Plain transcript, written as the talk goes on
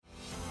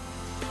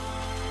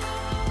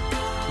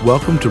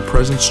Welcome to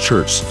Presence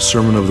Church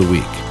Sermon of the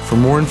Week. For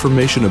more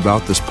information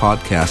about this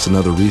podcast and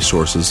other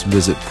resources,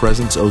 visit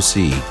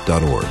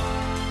presenceoc.org.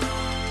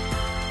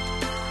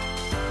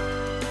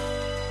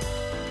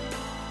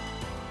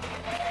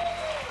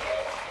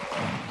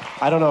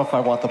 I don't know if I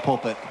want the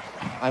pulpit.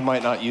 I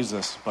might not use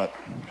this, but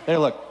there,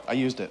 look, I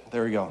used it.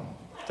 There we go.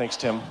 Thanks,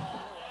 Tim.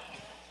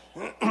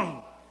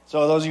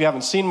 So those of you who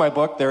haven't seen my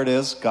book, there it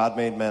is, God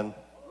Made Men.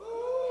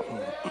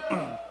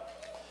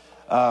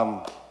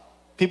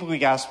 People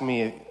keep asking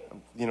me,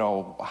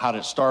 how did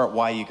it start,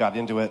 why you got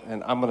into it,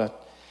 and I'm going to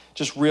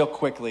just real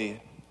quickly,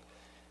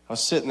 I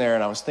was sitting there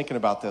and I was thinking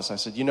about this. I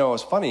said,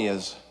 what's funny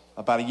is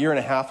about a year and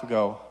a half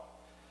ago,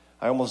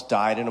 I almost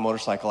died in a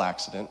motorcycle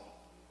accident.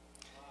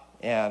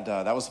 And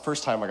that was the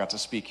first time I got to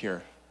speak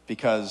here,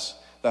 because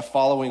the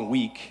following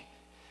week,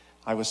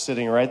 I was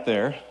sitting right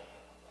there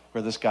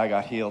where this guy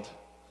got healed,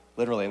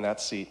 literally in that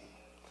seat.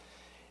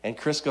 And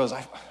Chris goes,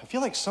 I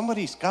feel like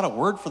somebody's got a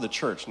word for the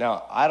church.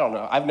 Now, I don't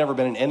know. I've never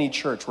been in any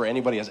church where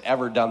anybody has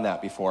ever done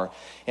that before.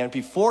 And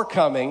before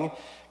coming,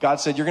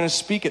 God said, you're going to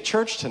speak at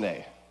church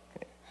today.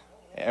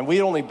 And we'd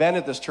only been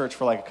at this church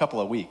for like a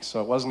couple of weeks, so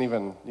it wasn't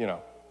even,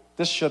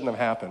 this shouldn't have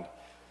happened.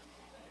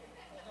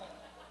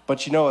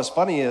 But what's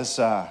funny is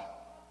I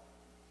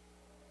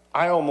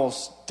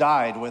almost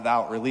died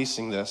without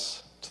releasing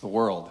this to the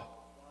world.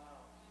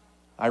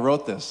 I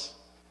wrote this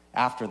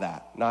after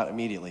that, not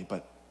immediately,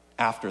 but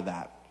after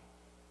that.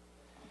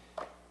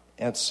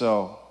 And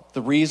so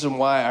the reason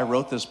why I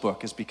wrote this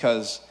book is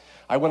because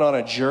I went on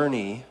a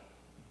journey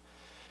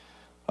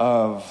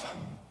of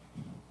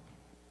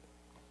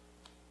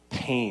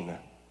pain,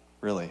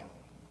 really.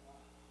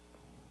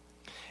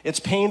 It's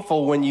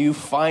painful when you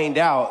find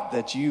out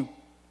that you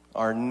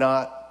are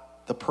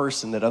not the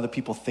person that other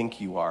people think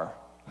you are.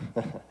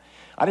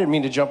 I didn't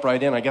mean to jump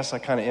right in. I guess I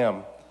kind of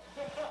am.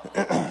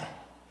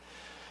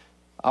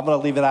 I'm going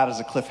to leave it out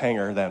as a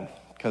cliffhanger then,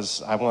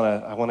 because I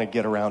want to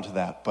get around to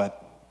that. But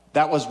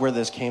that was where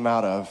this came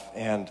out of.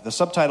 And the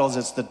subtitle is,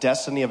 It's the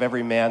Destiny of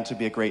Every Man to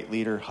be a Great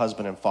Leader,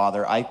 Husband, and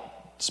Father. I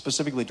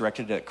specifically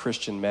directed it at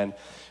Christian men.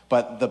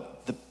 But the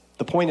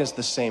point is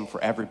the same for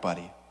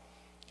everybody,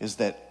 is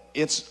that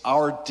it's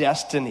our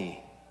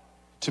destiny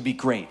to be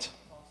great.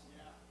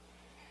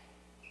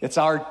 It's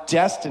our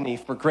destiny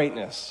for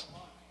greatness.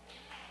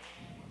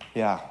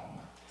 Yeah.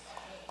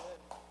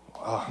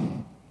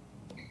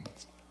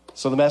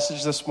 So the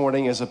message this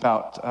morning is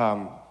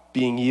about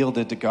being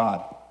yielded to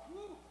God.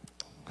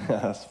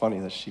 That's funny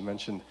that she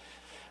mentioned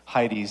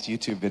Heidi's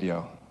YouTube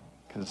video,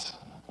 because,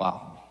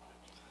 wow.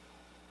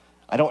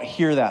 I don't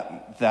hear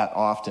that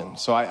often.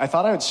 So I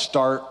thought I would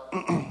start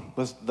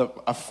with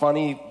a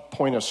funny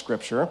point of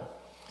scripture,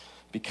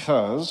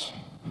 because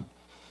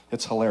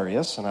it's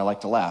hilarious and I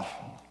like to laugh.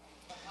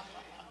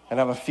 And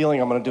I have a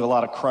feeling I'm going to do a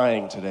lot of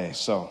crying today,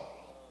 so.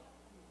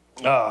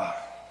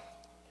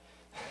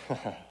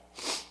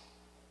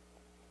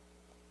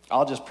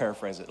 I'll just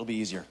paraphrase it. It'll be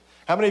easier.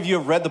 How many of you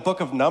have read the book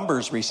of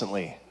Numbers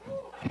recently?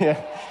 Yeah,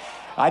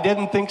 I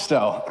didn't think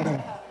so.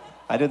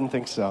 I didn't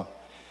think so.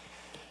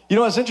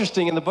 It's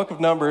interesting. In the book of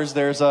Numbers,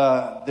 there's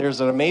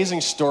an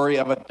amazing story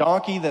of a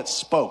donkey that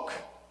spoke.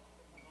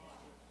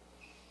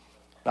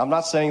 Now, I'm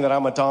not saying that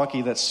I'm a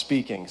donkey that's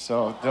speaking,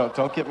 so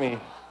don't get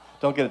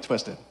it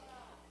twisted.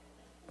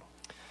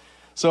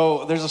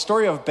 So there's a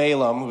story of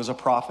Balaam, who was a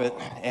prophet,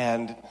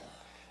 and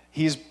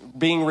he's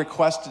being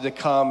requested to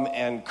come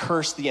and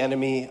curse the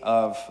enemy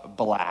of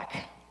Balak?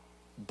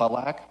 I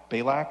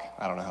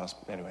don't know how to,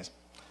 anyways.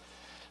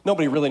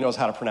 Nobody really knows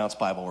how to pronounce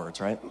Bible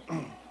words, right?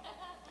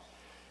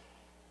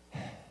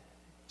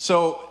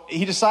 So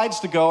he decides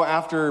to go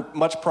after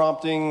much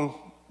prompting,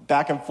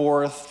 back and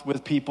forth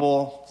with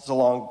people. It's a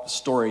long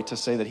story to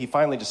say that he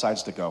finally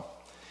decides to go.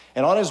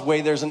 And on his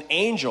way, there's an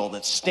angel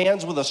that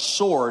stands with a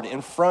sword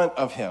in front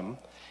of him,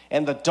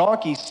 and the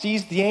donkey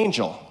sees the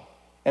angel,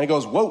 and it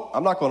goes, whoa,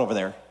 I'm not going over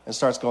there, and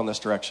starts going this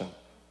direction.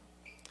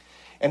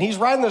 And he's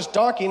riding this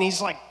donkey, and he's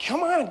like,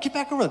 come on, get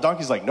back over. The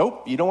donkey's like,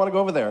 nope, you don't want to go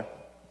over there.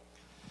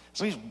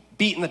 So he's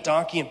beating the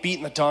donkey, and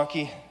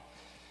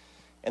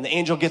the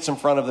angel gets in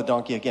front of the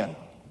donkey again.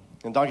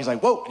 And the donkey's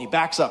like, whoa, and he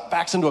backs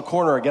into a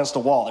corner against a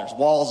wall. There's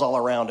walls all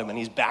around him, and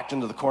he's backed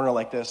into the corner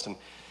like this,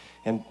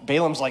 and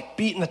Balaam's like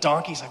beating the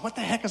donkey. He's like, what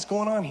the heck is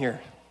going on here?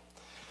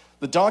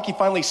 The donkey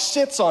finally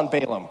sits on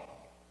Balaam.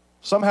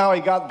 Somehow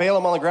he got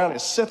Balaam on the ground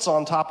and sits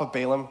on top of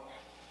Balaam.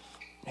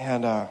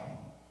 And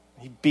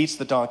he beats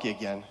the donkey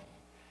again.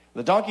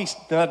 The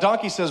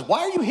donkey says, why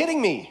are you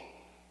hitting me?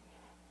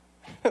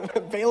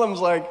 Balaam's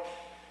like,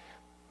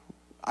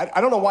 I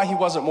don't know why he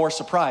wasn't more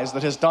surprised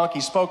that his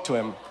donkey spoke to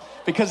him,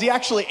 because he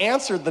actually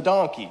answered the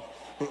donkey.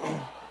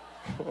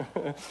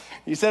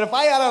 He said, if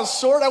I had a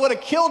sword, I would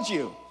have killed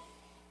you.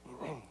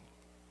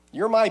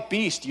 You're my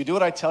beast. You do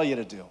what I tell you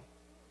to do.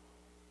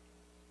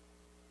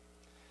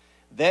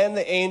 Then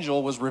the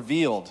angel was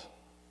revealed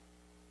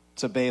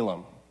to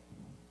Balaam.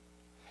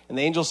 And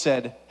the angel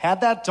said,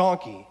 had that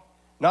donkey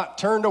not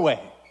turned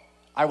away,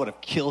 I would have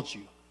killed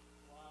you.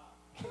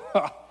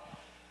 Wow.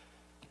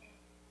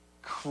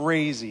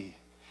 Crazy.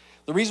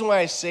 The reason why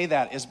I say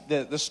that is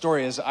the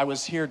story is I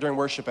was here during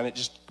worship and it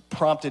just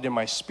prompted in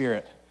my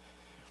spirit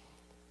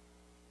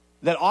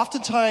that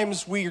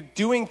oftentimes we're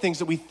doing things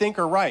that we think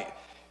are right.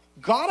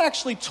 God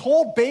actually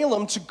told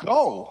Balaam to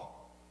go.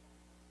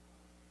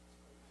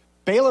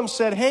 Balaam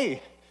said,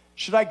 hey,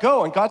 should I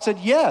go? And God said,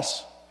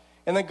 yes.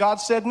 And then God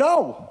said,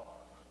 no.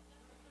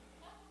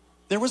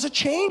 There was a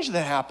change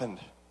that happened.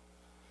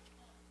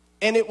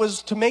 And it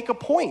was to make a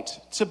point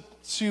to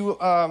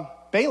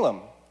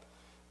Balaam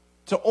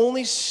to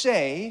only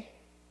say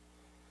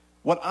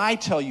what I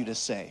tell you to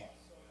say.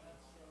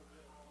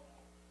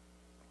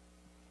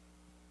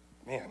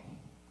 Man,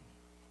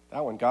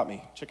 that one got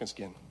me. Chicken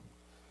skin.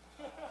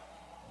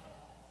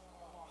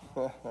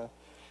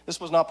 This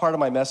was not part of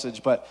my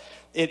message, but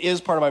it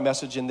is part of my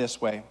message in this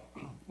way.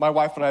 My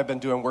wife and I have been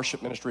doing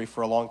worship ministry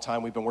for a long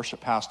time. We've been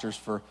worship pastors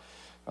for,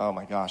 oh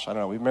my gosh, I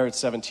don't know. We've been married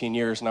 17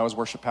 years, and I was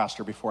worship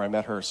pastor before I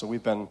met her, so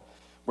we've been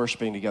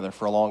worshiping together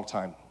for a long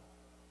time.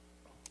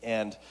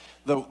 And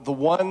the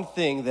one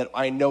thing that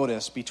I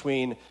notice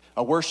between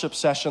a worship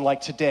session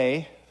like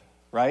today,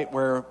 right,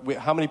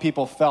 how many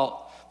people felt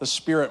the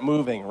Spirit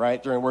moving,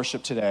 right, during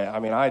worship today? I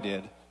mean, I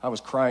did. I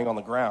was crying on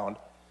the ground.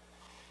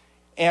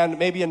 And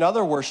maybe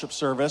another worship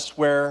service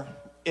where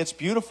it's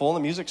beautiful, the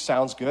music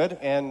sounds good,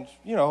 and,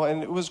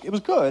 and it was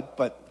good,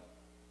 but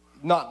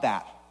not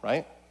that,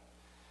 right?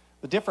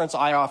 The difference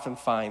I often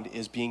find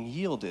is being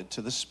yielded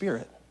to the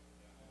Spirit.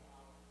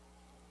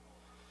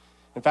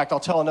 In fact, I'll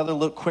tell another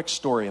little quick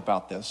story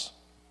about this.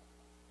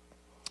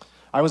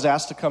 I was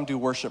asked to come do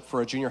worship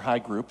for a junior high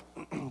group,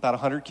 about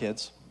 100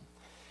 kids.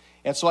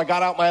 And so I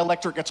got out my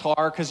electric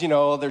guitar, because,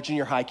 they're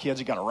junior high kids,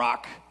 you got to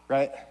rock,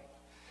 right?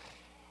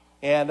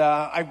 And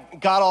I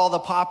got all the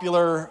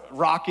popular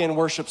rock-in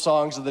worship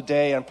songs of the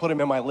day and put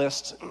them in my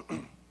list.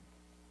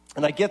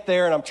 And I get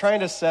there, and I'm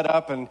trying to set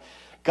up, and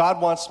God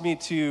wants me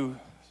to,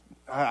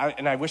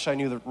 and I wish I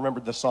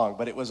remembered the song,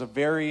 but it was a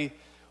very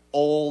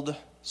old,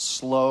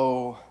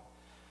 slow,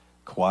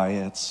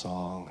 quiet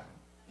song.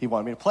 He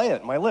wanted me to play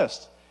it in my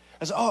list.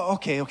 I said, oh,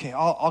 okay,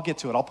 I'll get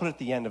to it. I'll put it at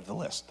the end of the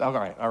list. All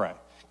right.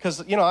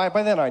 Because,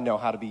 by then I know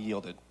how to be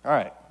yielded. All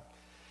right.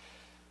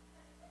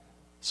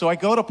 So I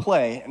go to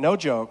play, no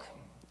joke,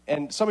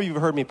 and some of you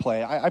have heard me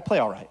play. I play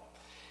all right.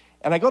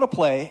 And I go to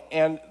play,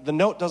 and the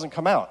note doesn't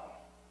come out.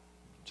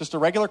 Just a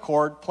regular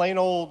chord, plain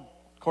old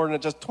chord, and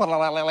it just twang.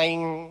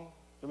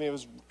 I mean,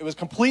 it was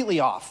completely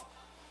off.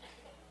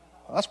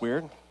 Well, that's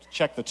weird.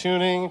 Check the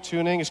tuning.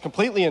 Tuning is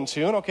completely in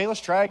tune. Okay,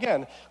 let's try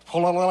again.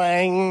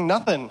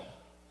 Nothing.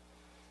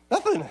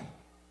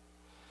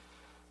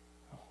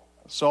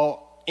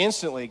 So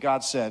instantly,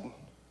 God said,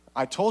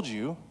 I told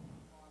you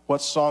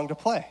what song to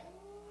play.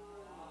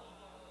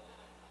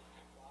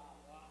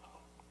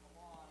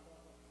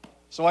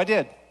 So I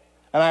did.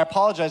 And I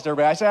apologized to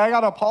everybody. I said, I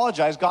got to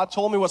apologize. God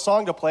told me what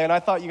song to play, and I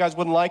thought you guys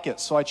wouldn't like it,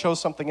 so I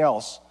chose something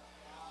else.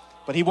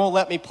 But he won't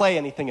let me play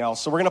anything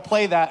else. So we're going to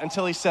play that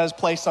until he says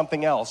play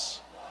something else.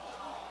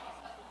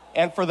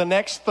 And for the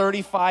next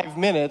 35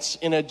 minutes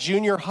in a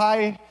junior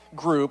high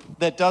group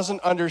that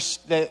doesn't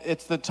understand,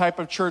 it's the type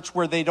of church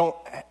where they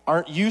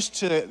aren't used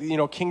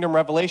to, kingdom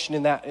revelation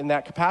in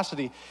that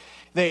capacity.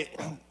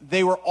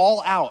 They were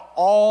all out,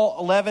 all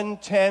 11,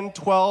 10,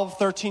 12,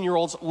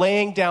 13-year-olds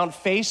laying down,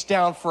 face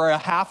down for a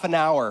half an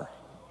hour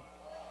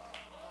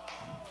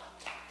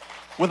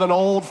with an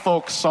old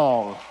folk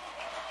song.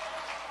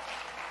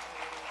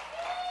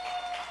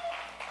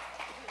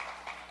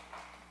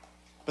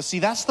 But see,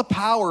 that's the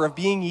power of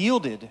being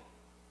yielded.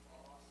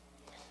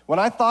 When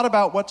I thought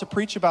about what to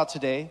preach about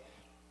today,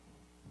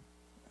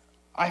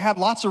 I had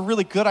lots of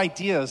really good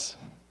ideas,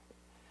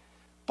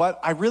 but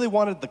I really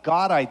wanted the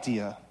God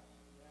idea.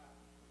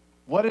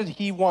 What did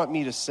he want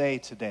me to say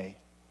today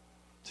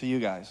to you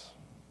guys?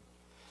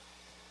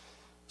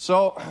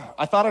 So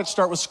I thought I'd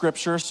start with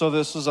scripture, so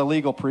this is a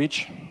legal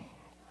preach.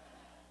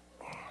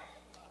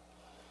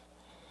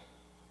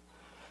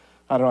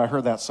 I don't know, I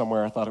heard that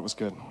somewhere. I thought it was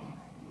good.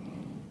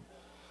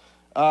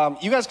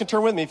 You guys can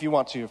turn with me if you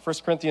want to. 1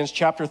 Corinthians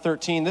chapter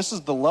 13. This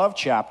is the love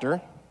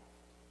chapter.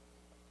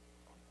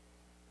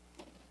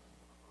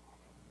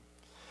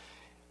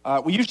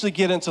 We usually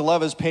get into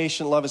love is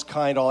patient, love is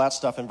kind, all that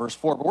stuff in verse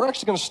 4. But we're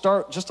actually going to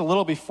start just a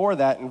little before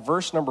that in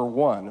verse number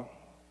 1.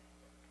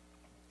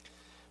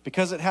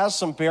 Because it has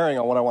some bearing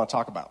on what I want to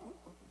talk about.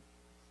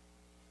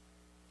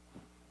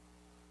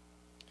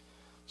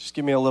 Just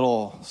give me a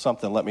little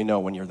something. Let me know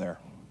when you're there.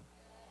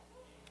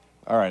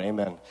 All right,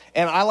 amen.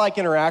 And I like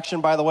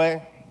interaction, by the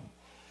way,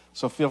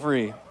 so feel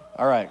free.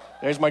 All right,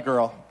 there's my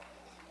girl.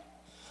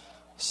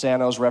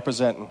 Sano's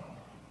representing.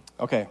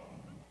 Okay.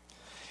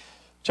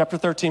 Chapter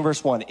 13,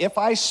 verse 1. If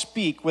I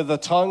speak with the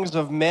tongues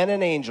of men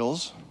and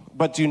angels,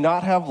 but do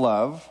not have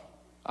love,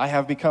 I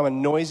have become a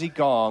noisy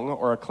gong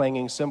or a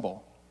clanging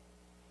cymbal.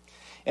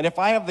 And if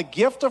I have the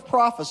gift of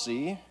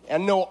prophecy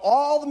and know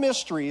all the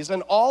mysteries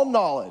and all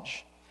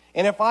knowledge,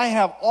 and if I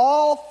have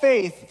all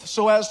faith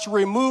so as to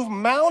remove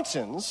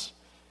mountains,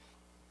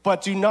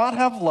 but do not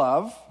have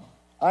love,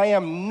 I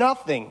am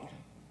nothing.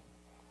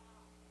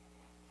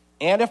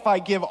 And if I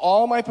give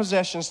all my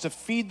possessions to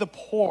feed the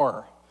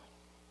poor,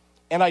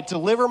 and I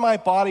deliver my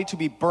body to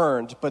be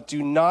burned, but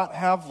do not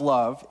have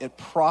love, it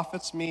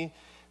profits me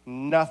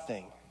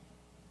nothing.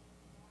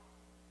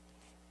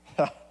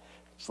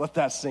 Just let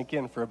that sink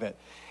in for a bit.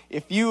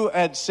 If you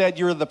had said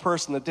you're the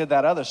person that did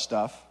that other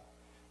stuff,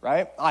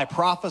 right? I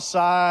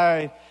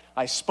prophesied,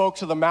 I spoke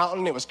to the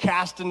mountain, it was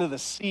cast into the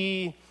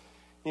sea,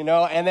 and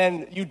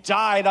then you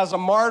died as a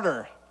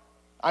martyr.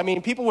 I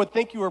mean, people would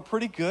think you were a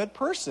pretty good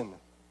person.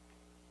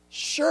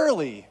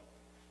 Surely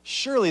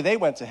they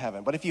went to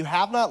heaven. But if you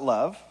have not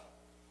love,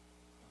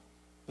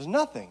 there's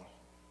nothing.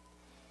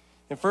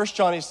 In 1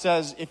 John, he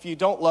says, if you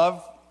don't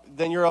love,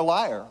 then you're a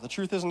liar. The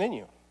truth isn't in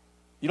you.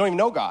 You don't even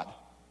know God.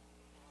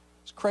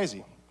 It's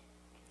crazy.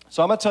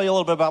 So I'm going to tell you a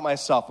little bit about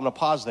myself. I'm going to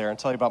pause there and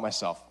tell you about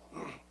myself.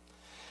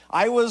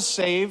 I was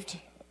saved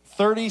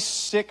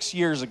 36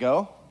 years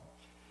ago.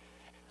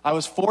 I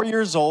was 4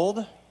 years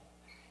old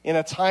in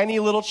a tiny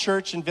little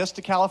church in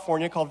Vista,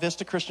 California called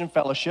Vista Christian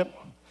Fellowship,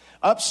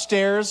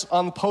 upstairs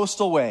on the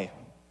Postal Way.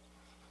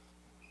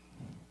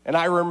 And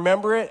I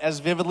remember it as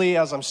vividly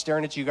as I'm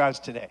staring at you guys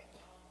today.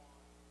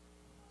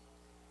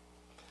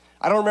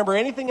 I don't remember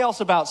anything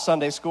else about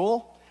Sunday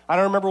school. I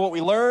don't remember what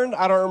we learned.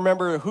 I don't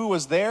remember who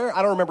was there.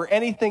 I don't remember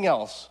anything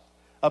else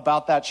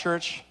about that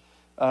church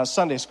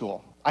Sunday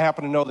school. I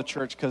happen to know the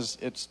church because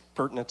it's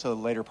pertinent to the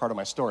later part of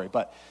my story.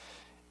 But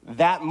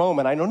that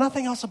moment, I know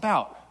nothing else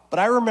about. But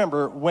I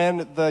remember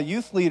when the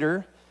youth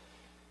leader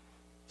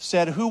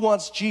said, "Who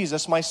wants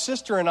Jesus?" my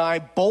sister and I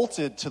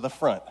bolted to the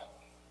front.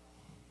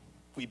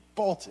 We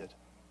bolted.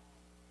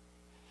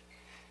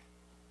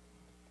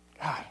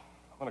 God,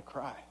 I'm going to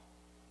cry.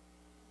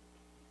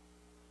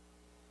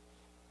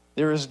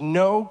 There is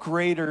no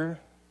greater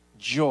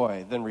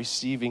joy than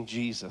receiving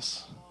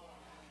Jesus.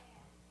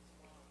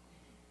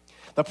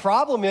 The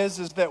problem is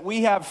that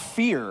we have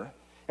fear,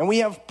 and we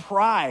have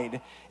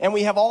pride, and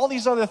we have all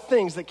these other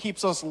things that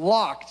keeps us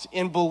locked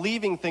in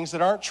believing things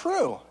that aren't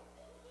true.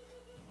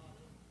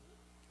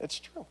 It's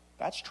true.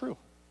 That's true.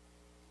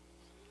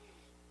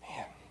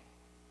 Man.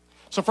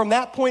 So from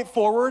that point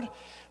forward,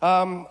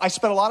 I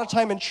spent a lot of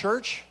time in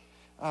church.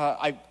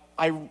 I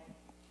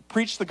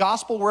preached the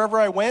gospel wherever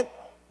I went.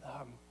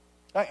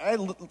 I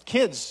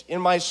kids in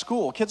my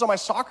school, kids on my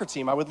soccer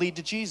team, I would lead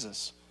to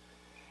Jesus.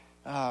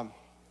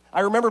 I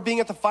remember being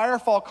at the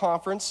Firefall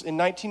Conference in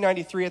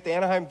 1993 at the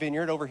Anaheim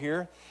Vineyard over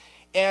here,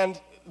 and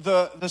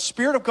the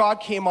Spirit of God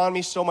came on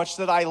me so much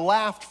that I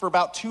laughed for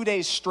about 2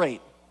 days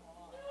straight.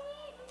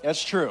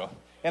 That's true.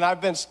 And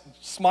I've been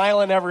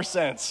smiling ever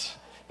since.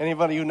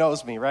 Anybody who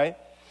knows me, right?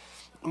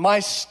 My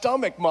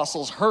stomach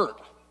muscles hurt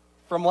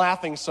from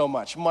laughing so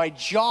much. My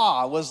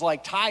jaw was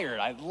like tired.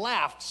 I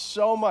laughed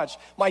so much.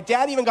 My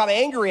dad even got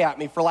angry at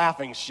me for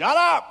laughing. Shut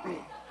up!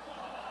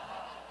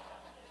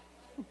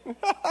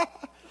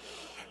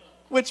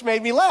 Which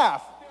made me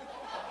laugh.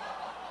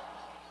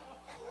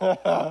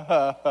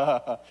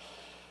 Wow,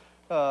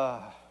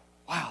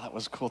 that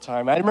was a cool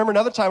time. I remember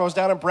another time I was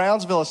down in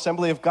Brownsville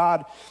Assembly of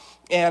God,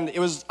 and it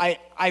was I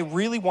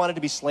really wanted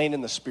to be slain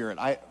in the Spirit.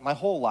 My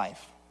whole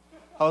life.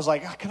 I was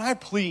like, can I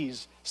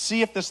please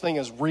see if this thing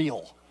is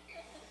real?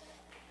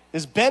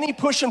 Is Benny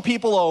pushing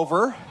people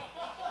over,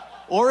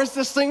 or is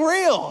this thing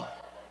real?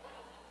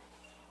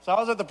 So I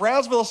was at the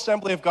Brownsville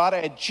Assembly of God.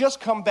 I had just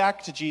come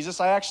back to Jesus.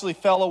 I actually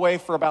fell away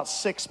for about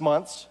 6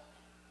 months.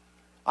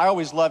 I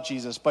always loved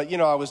Jesus, but,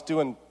 I was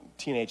doing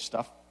teenage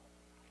stuff.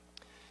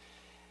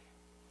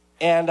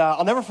 And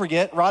I'll never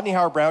forget, Rodney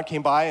Howard-Browne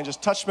came by and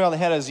just touched me on the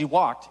head as he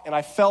walked, and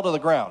I fell to the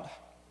ground.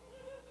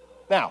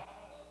 Now,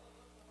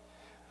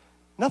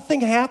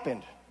 nothing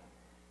happened.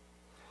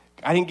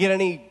 I didn't get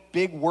any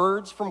big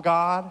words from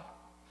God.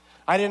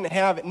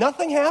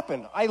 Nothing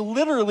happened. I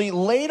literally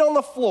laid on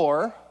the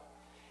floor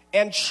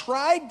and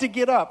tried to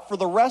get up for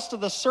the rest of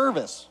the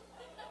service.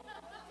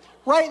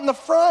 Right in the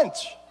front.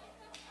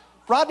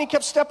 Rodney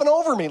kept stepping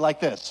over me like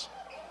this.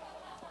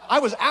 I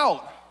was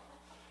out.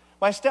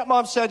 My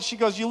stepmom said, she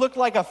goes, "You look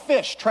like a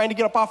fish trying to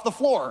get up off the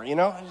floor,"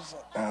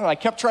 I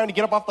kept trying to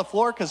get up off the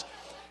floor because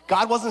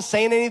God wasn't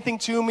saying anything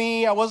to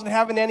me. I wasn't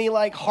having any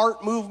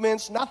heart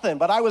movements, nothing.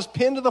 But I was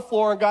pinned to the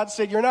floor, and God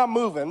said, "You're not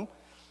moving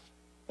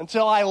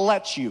until I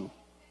let you."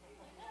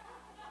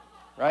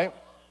 Right?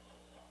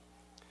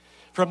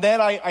 From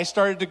then, I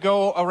started to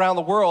go around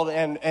the world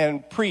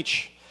and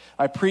preach.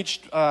 I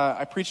preached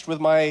with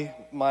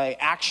my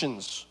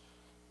actions.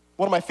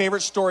 One of my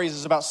favorite stories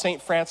is about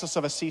St. Francis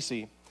of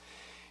Assisi.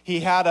 He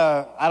had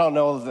I don't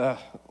know the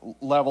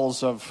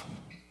levels of,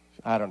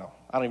 I don't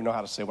even know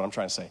how to say what I'm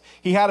trying to say.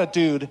 He had a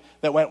dude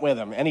that went with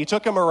him, and he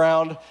took him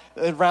around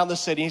the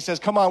city. He says,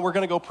 "Come on, we're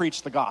going to go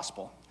preach the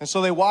gospel." And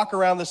so they walk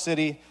around the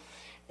city,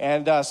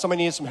 and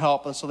somebody needed some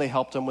help, and so they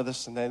helped him with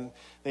this, and then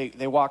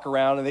they walk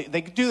around, and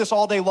they do this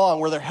all day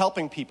long where they're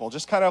helping people,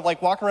 just kind of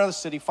walking around the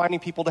city, finding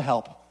people to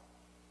help.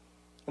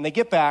 And they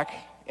get back,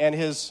 and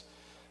his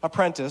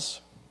apprentice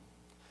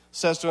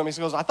says to him, he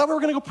goes, "I thought we were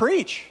going to go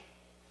preach."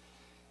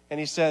 And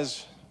he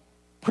says,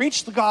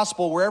 "Preach the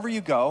gospel wherever you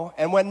go,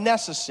 and when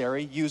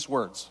necessary, use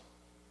words."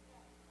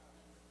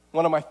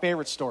 One of my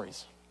favorite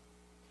stories.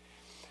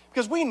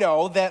 Because we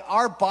know that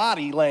our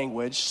body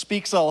language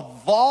speaks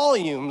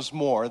volumes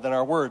more than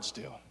our words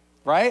do,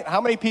 right? How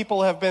many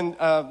people have been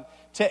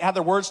had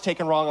their words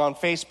taken wrong on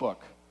Facebook,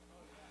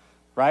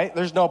 right?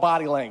 There's no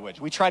body language.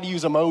 We try to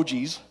use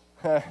emojis.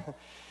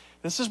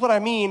 This is what I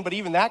mean, but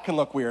even that can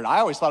look weird. I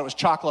always thought it was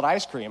chocolate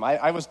ice cream.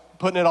 I was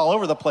putting it all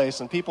over the place,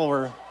 and people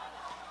were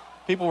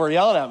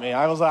yelling at me.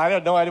 I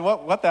had no idea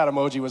what that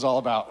emoji was all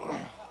about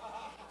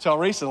until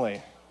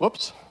recently.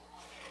 Whoops.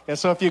 And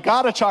so if you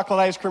got a chocolate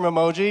ice cream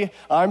emoji,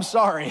 I'm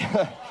sorry.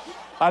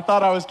 I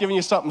thought I was giving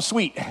you something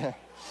sweet.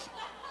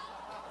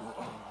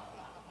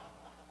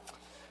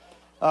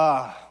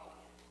 I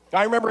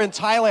remember in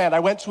Thailand, I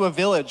went to a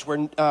village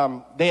where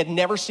they had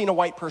never seen a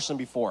white person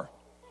before.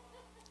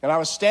 And I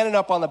was standing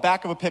up on the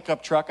back of a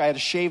pickup truck. I had a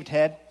shaved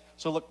head,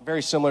 so it looked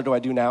very similar to what I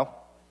do now.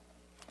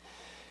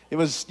 It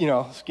was,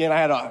 again, I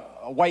had a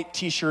white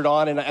T-shirt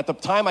on, and at the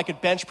time I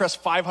could bench press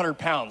 500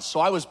 pounds,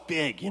 so I was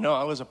big,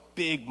 I was a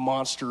big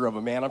monster of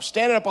a man. I'm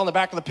standing up on the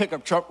back of the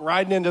pickup truck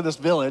riding into this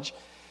village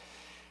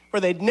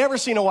where they'd never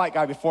seen a white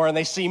guy before, and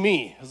they see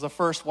me as the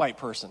first white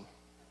person.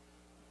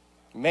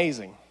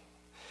 Amazing.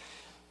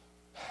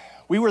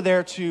 We were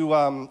there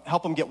to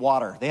help them get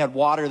water. They had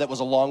water that was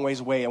a long ways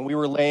away, and we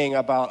were laying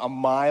about a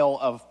mile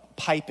of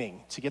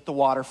piping to get the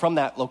water from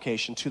that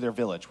location to their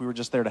village. We were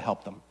just there to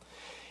help them.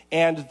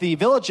 And the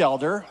village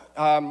elder,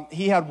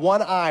 he had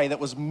one eye that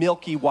was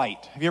milky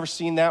white. Have you ever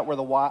seen that, where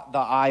the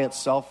eye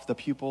itself, the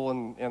pupil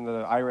and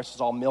the iris is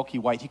all milky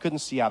white? He couldn't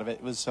see out of it.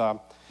 It was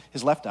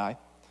his left eye.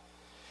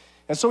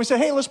 And so we said,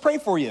 hey, let's pray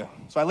for you.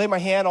 So I laid my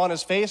hand on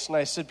his face, and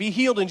I said, be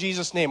healed in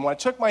Jesus' name. When I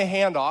took my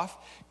hand off,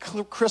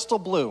 crystal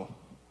blue.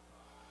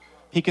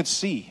 He could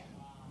see.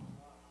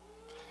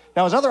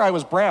 Now, his other eye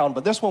was brown,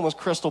 but this one was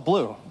crystal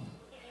blue.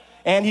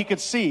 And he could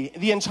see.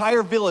 The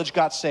entire village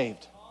got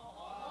saved.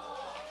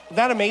 Isn't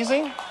that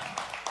amazing?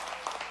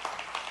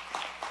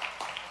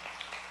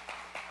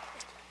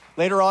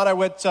 Later on, I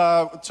went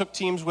took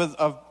teams with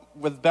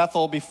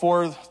Bethel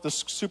before the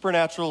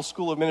Supernatural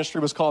School of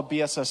Ministry was called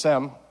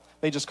BSSM.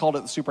 They just called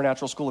it the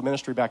Supernatural School of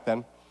Ministry back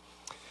then.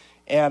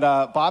 And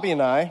Bobby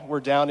and I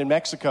were down in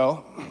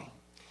Mexico,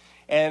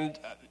 and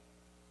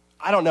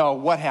I don't know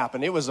what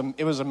happened. It was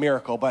a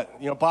miracle, but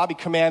Bobby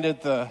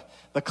commanded the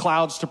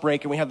clouds to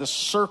break, and we had this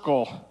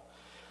circle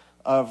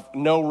of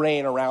no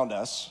rain around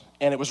us.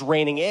 And it was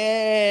raining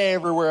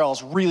everywhere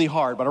else really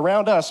hard. But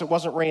around us, it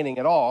wasn't raining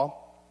at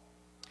all.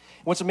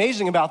 What's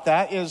amazing about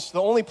that is the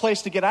only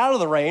place to get out of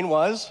the rain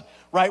was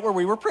right where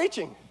we were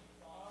preaching.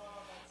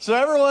 So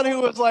everyone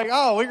who was like,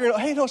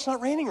 hey, no, it's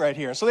not raining right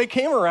here. So they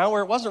came around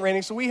where it wasn't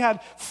raining. So we had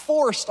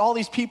forced all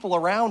these people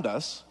around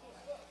us.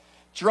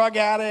 Drug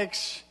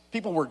addicts,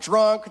 people were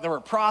drunk, there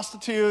were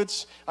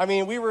prostitutes. I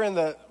mean, we were in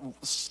the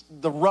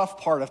rough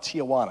part of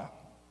Tijuana.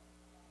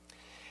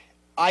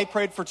 I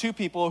prayed for 2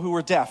 people who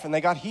were deaf, and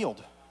they got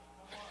healed.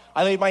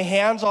 I laid my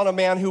hands on a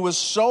man who was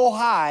so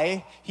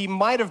high, he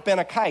might have been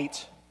a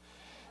kite.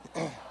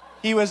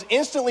 He was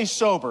instantly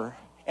sober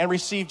and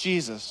received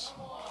Jesus.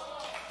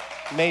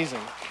 Amazing.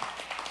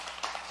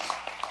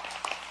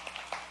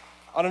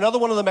 On another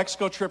one of the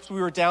Mexico trips,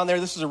 we were down there.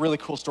 This is a really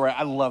cool story.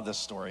 I love this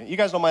story. You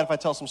guys don't mind if I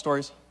tell some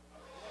stories?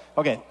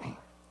 Okay.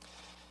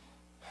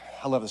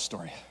 I love this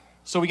story.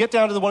 So we get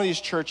down to one of these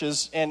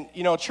churches, and,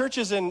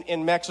 churches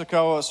in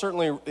Mexico,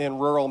 certainly in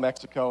rural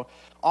Mexico,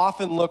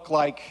 often look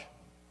like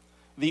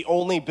the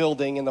only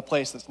building in the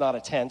place that's not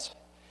a tent,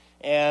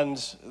 and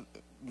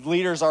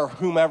leaders are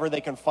whomever they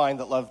can find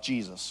that love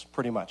Jesus,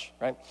 pretty much,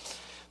 right?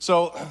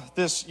 So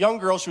this young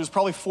girl, she was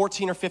probably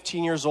 14 or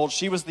 15 years old.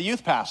 She was the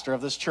youth pastor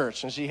of this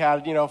church, and she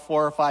had, 4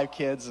 or 5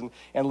 kids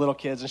and little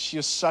kids, and she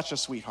was such a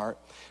sweetheart.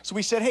 So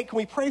we said, hey, can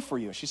we pray for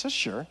you? She says,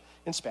 sure,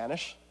 in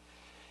Spanish.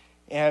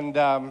 And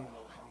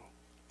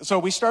so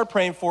we started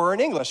praying for her in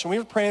English, and we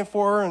were praying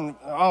for her, and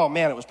oh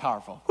man, it was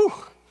powerful. Whew.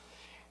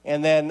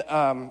 And then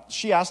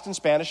she asked in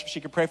Spanish if she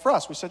could pray for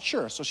us. We said,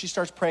 sure. So she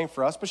starts praying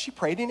for us, but she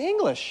prayed in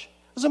English.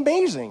 It was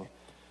amazing.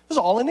 It was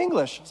all in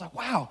English. I was like,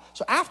 wow.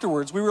 So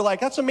afterwards, we were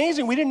like, that's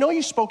amazing. We didn't know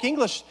you spoke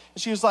English.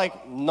 And she was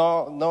like,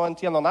 no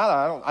entiendo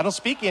nada. I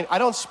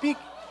don't speak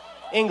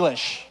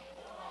English.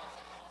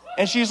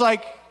 And she's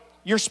like,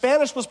 your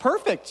Spanish was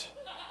perfect.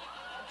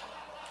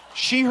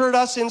 She heard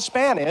us in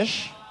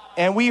Spanish,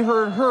 and we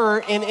heard her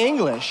in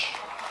English.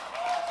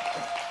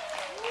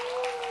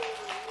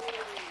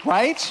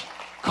 Right?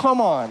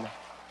 Come on.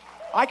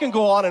 I can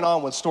go on and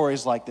on with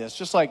stories like this,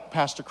 just like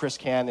Pastor Chris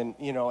can, and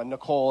and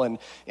Nicole, and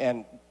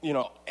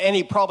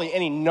probably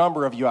any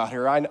number of you out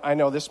here. I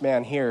know this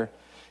man here,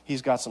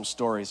 he's got some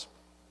stories.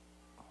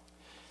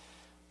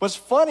 What's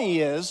funny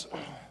is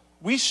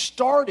we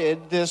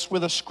started this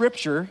with a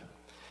scripture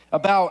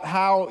about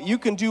how you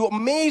can do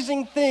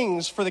amazing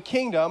things for the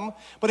kingdom,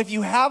 but if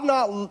you have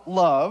not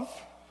love,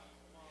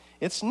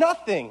 it's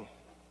nothing.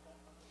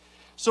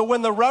 So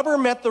when the rubber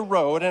met the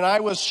road and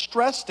I was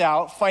stressed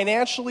out,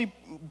 financially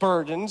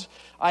burdened,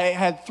 I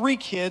had 3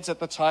 kids at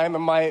the time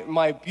and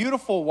my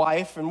beautiful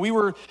wife, and we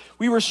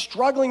were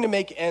struggling to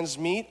make ends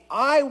meet.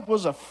 I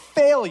was a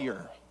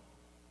failure.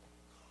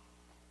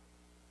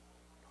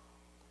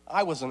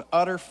 I was an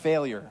utter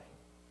failure.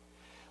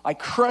 I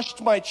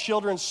crushed my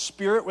children's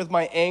spirit with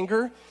my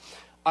anger.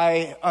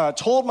 I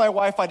told my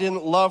wife I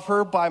didn't love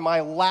her by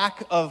my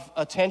lack of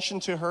attention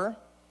to her.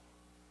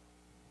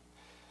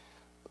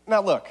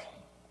 Now look,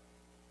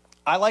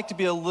 I like to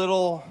be a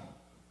little,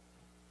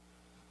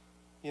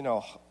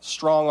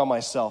 strong on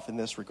myself in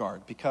this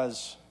regard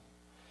because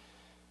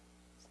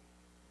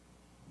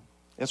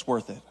it's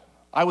worth it.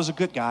 I was a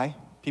good guy.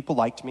 People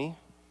liked me.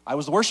 I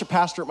was the worship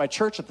pastor at my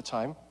church at the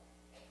time.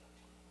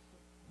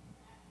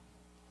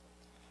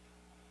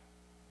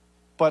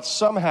 But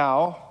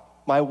somehow,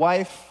 my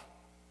wife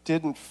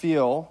didn't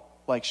feel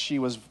like she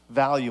was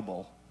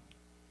valuable.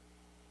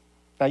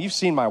 Now, you've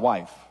seen my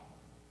wife,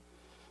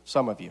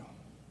 some of you.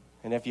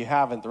 And if you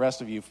haven't, the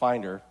rest of you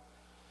find her.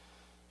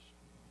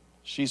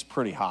 She's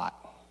pretty hot.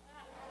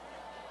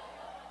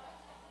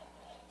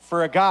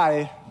 For a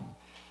guy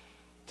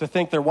to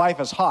think their wife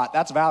is hot,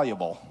 that's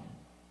valuable.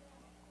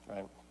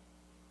 Right?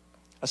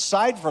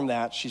 Aside from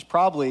that, she's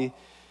probably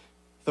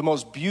the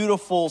most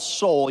beautiful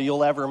soul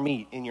you'll ever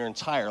meet in your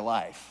entire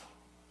life.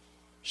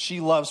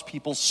 She loves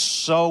people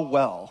so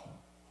well.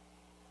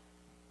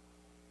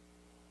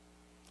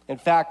 In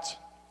fact,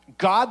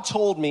 God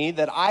told me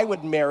that I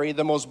would marry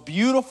the most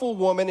beautiful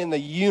woman in the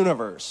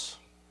universe.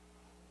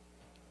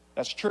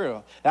 That's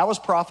true. That was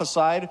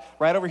prophesied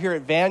right over here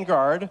at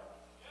Vanguard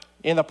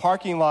in the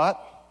parking lot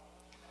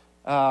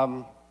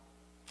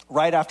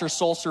right after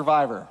Soul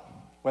Survivor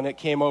when it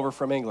came over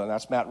from England.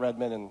 That's Matt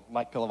Redman and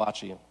Mike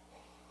Pilavachi.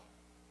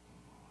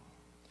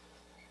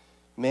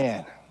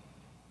 Man.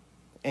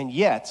 And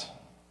yet,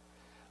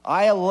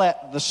 I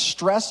let the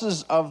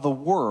stresses of the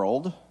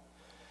world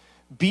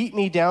beat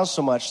me down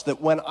so much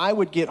that when I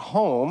would get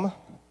home,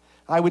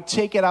 I would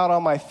take it out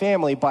on my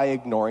family by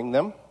ignoring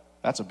them.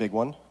 That's a big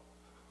one.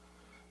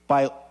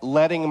 By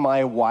letting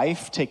my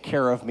wife take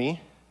care of me.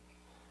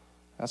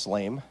 That's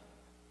lame.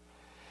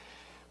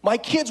 My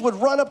kids would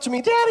run up to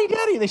me, Daddy,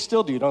 Daddy. They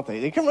still do, don't they?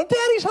 They come,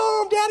 Daddy's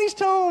home, Daddy's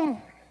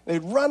home.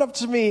 They'd run up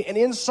to me, and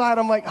inside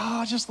I'm like,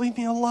 just leave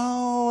me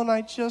alone.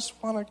 I just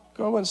want to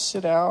go and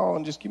sit down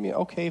and just give me,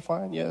 okay,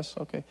 fine, yes,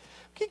 okay.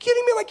 Are you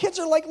kidding me? My kids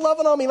are like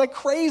loving on me like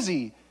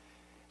crazy.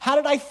 How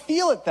did I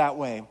feel it that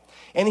way?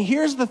 And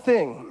here's the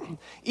thing.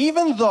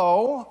 Even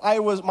though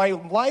my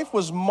life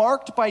was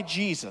marked by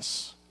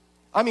Jesus,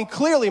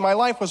 clearly my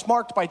life was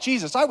marked by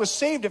Jesus. I was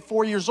saved at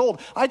 4 years old.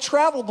 I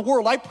traveled the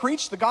world. I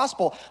preached the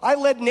gospel. I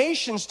led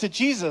nations to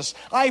Jesus.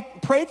 I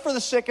prayed for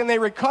the sick and they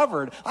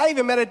recovered. I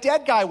even met a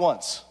dead guy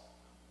once.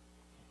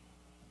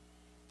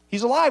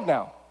 He's alive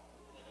now.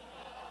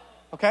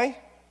 Okay?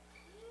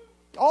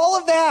 All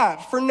of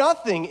that for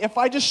nothing if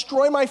I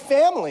destroy my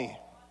family.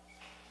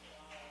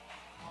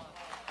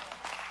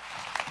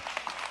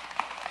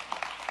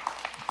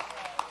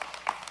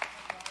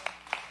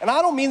 And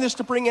I don't mean this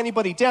to bring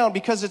anybody down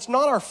because it's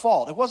not our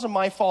fault. It wasn't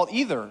my fault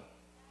either.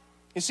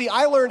 You see,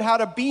 I learned how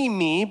to be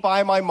me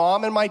by my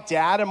mom and my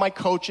dad and my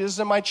coaches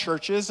and my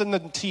churches and the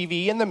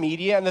TV and the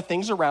media and the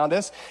things around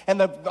us and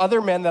the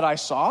other men that I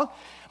saw.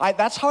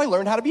 That's how I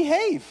learned how to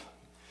behave.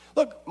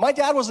 Look, my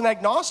dad was an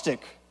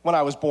agnostic when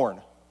I was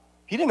born.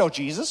 He didn't know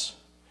Jesus.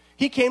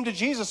 He came to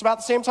Jesus about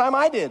the same time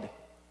I did.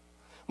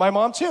 My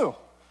mom too.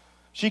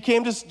 She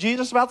came to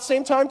Jesus about the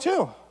same time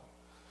too.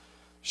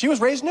 She was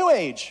raised New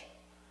Age.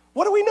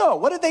 What do we know?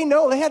 What did they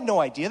know? They had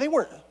no idea. They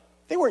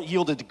weren't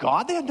yielded to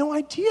God. They had no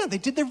idea. They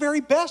did their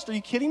very best. Are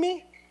you kidding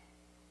me?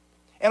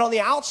 And on the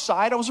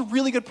outside, I was a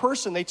really good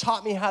person. They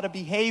taught me how to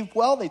behave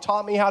well. They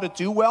taught me how to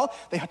do well.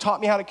 They taught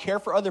me how to care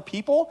for other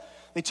people.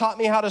 They taught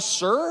me how to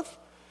serve.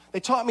 They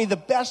taught me the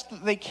best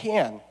that they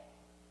can.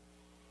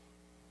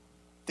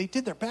 They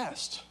did their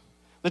best.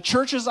 The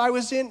churches I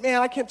was in, man,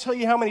 I can't tell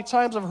you how many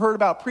times I've heard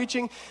about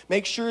preaching.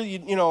 Make sure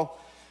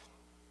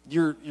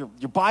your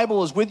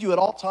Bible is with you at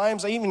all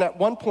times. Even at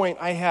one point,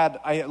 I had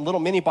a little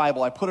mini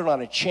Bible. I put it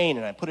on a chain,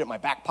 and I put it in my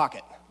back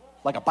pocket,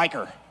 like a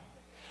biker.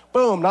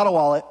 Boom, not a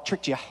wallet.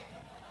 Tricked you.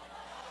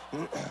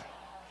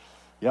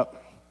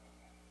 Yep.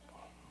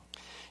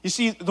 You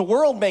see, the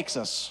world makes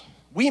us.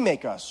 We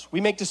make us.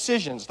 We make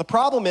decisions. The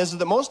problem is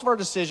that most of our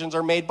decisions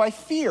are made by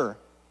fear.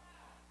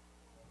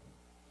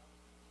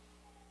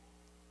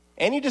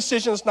 Any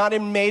decision that's not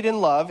made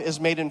in love is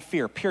made in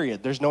fear,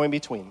 period. There's no in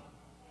between.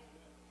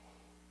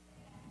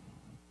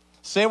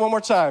 Say it one more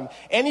time.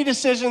 Any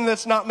decision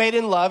that's not made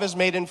in love is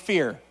made in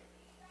fear.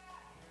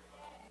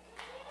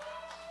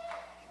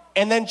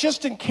 And then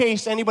just in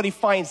case anybody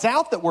finds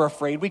out that we're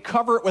afraid, we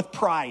cover it with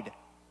pride.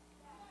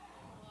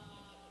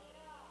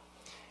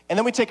 And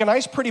then we take a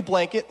nice pretty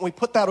blanket and we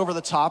put that over the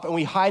top and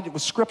we hide it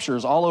with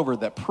scriptures all over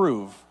that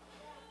prove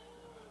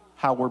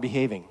how we're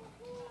behaving.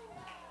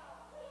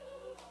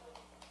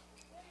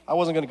 I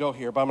wasn't going to go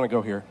here, but I'm going to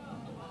go here.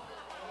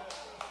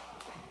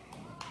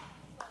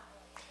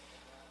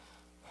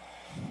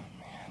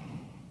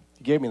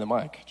 You gave me the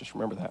mic. Just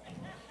remember that.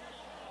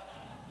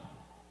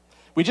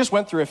 We just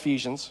went through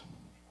Ephesians.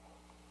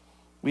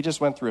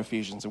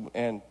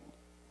 And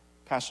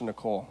Pastor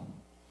Nicole,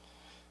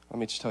 let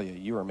me just tell you,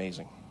 you are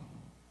amazing.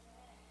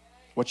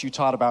 What you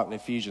taught about in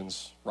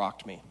Ephesians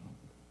rocked me.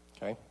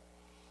 Okay?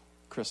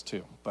 Chris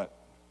too. But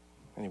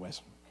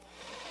anyways,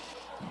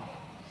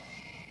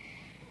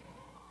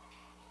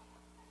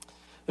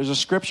 There's a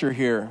scripture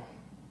here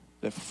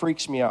that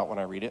freaks me out when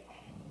I read it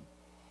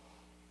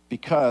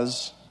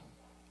because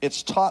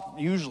it's taught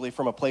usually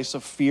from a place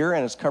of fear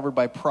and it's covered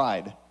by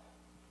pride.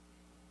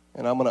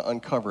 And I'm going to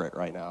uncover it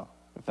right now,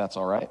 if that's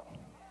all right.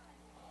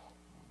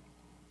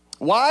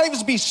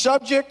 Wives, be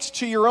subject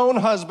to your own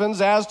husbands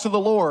as to the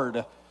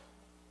Lord.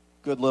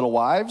 Good little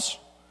wives.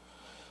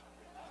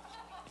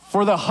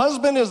 For the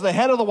husband is the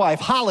head of the wife.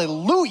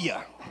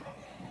 Hallelujah.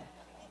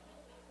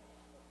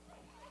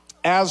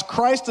 As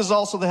Christ is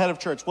also the head of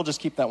church. We'll just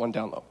keep that one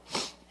down low.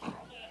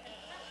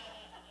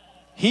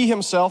 He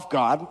himself,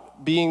 God,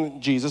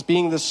 being Jesus,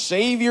 being the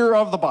Savior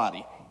of the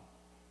body.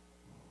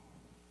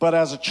 But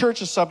as a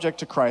church is subject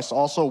to Christ,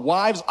 also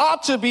wives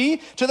ought to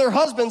be to their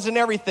husbands in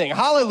everything.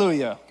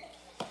 Hallelujah.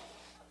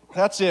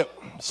 That's it.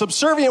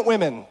 Subservient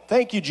women.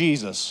 Thank you,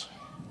 Jesus.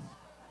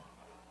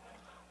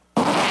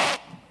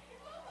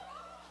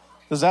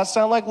 Does that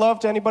sound like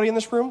love to anybody in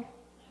this room?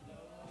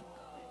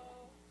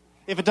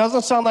 If it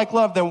doesn't sound like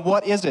love, then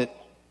what is it?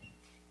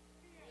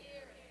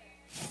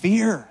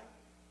 Fear.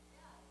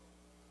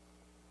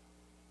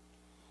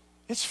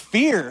 It's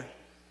fear.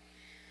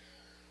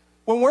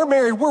 When we're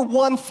married, we're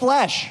one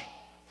flesh.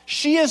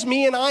 She is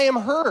me and I am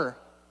her.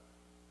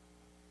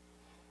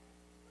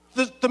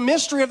 The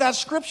mystery of that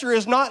scripture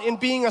is not in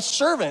being a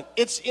servant.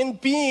 It's in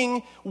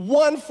being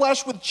one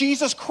flesh with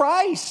Jesus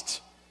Christ.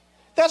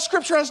 That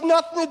scripture has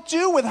nothing to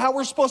do with how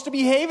we're supposed to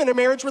behave in a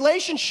marriage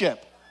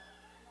relationship.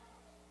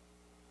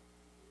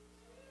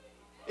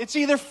 It's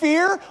either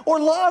fear or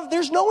love.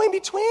 There's no in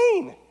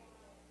between.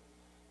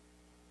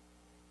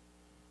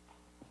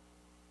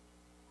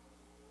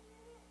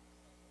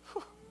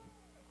 Whew.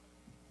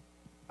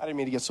 I didn't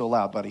mean to get so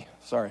loud, buddy.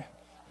 Sorry.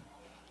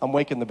 I'm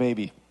waking the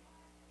baby.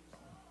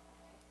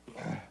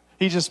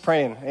 He's just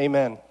praying.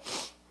 Amen.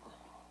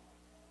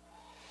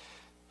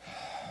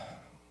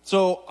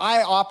 So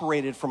I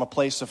operated from a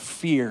place of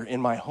fear in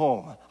my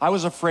home. I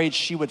was afraid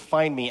she would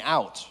find me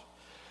out.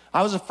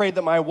 I was afraid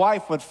that my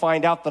wife would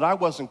find out that I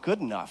wasn't good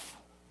enough.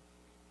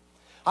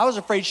 I was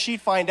afraid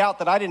she'd find out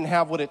that I didn't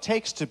have what it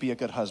takes to be a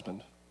good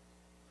husband.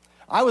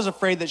 I was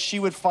afraid that she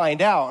would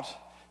find out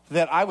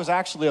that I was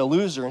actually a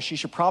loser and she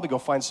should probably go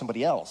find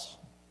somebody else.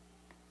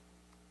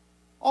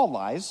 All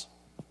lies.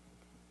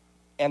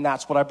 And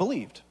that's what I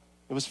believed.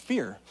 It was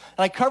fear.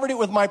 And I covered it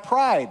with my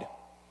pride.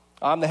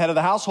 I'm the head of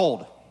the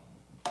household.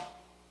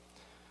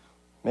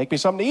 Make me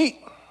something to eat.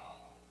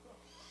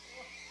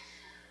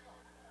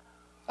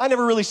 I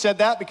never really said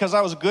that because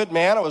I was a good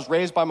man. I was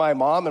raised by my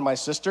mom and my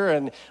sister,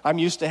 and I'm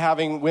used to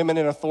having women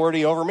in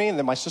authority over me, and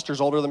then my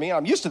sister's older than me.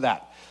 I'm used to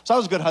that. So I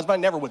was a good husband.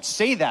 I never would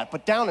say that.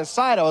 But down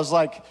inside, I was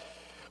like,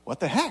 what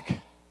the heck?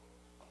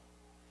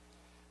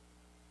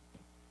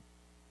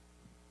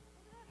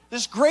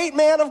 This great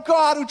man of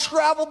God who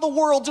traveled the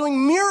world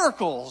doing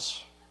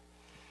miracles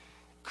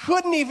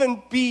couldn't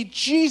even be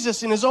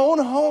Jesus in his own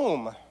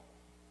home.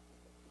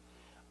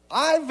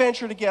 I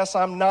venture to guess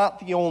I'm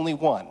not the only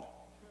one.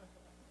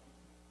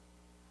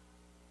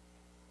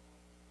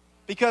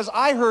 Because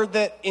I heard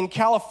that in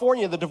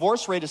California, the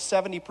divorce rate is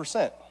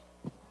 70%.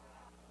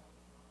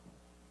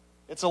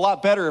 It's a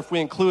lot better if we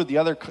include the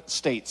other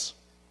states.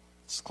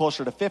 It's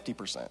closer to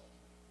 50%.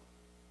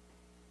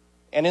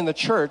 And in the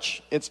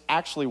church, it's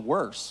actually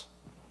worse.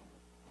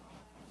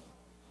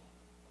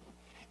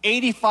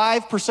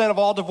 85% of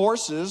all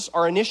divorces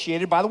are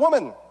initiated by the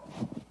woman.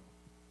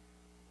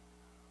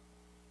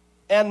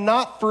 And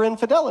not for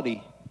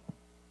infidelity.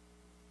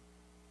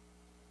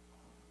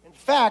 In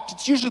fact,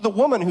 it's usually the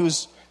woman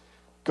who's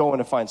going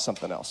to find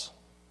something else.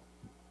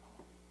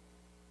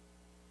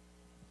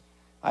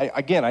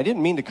 I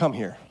didn't mean to come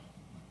here.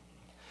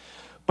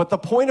 But the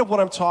point of what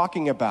I'm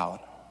talking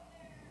about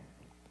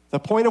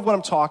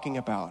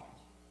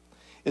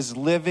is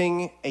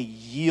living a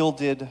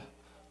yielded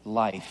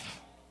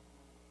life.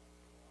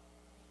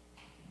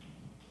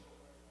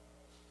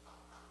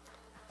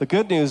 The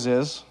good news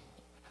is,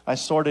 I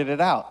sorted it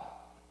out.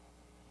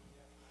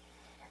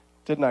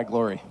 Didn't I,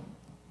 Glory?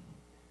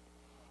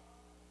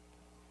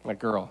 My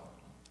girl.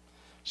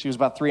 She was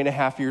about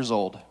 3.5 years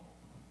old.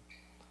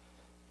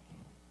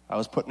 I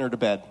was putting her to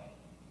bed.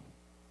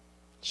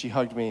 She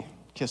hugged me,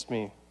 kissed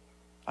me.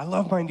 I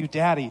love my new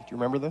daddy. Do you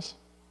remember this?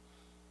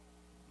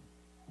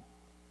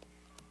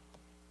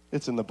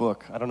 It's in the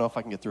book. I don't know if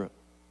I can get through it.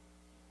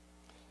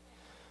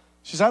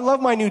 She said, I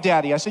love my new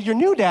daddy. I said, your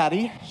new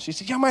daddy? She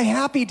said, yeah, my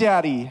happy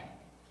daddy.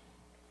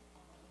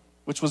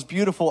 Which was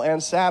beautiful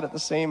and sad at the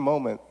same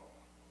moment.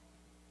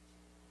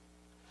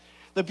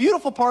 The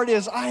beautiful part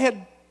is I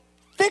had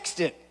fixed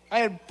it. I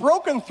had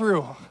broken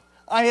through.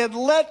 I had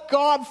let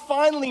God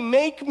finally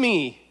make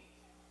me.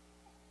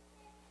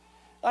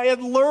 I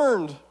had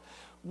learned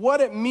what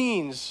it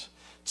means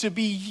to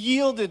be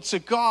yielded to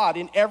God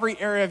in every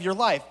area of your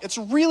life. It's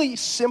really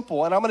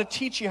simple, and I'm going to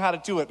teach you how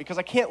to do it because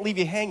I can't leave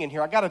you hanging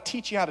here. I got to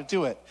teach you how to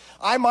do it.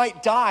 I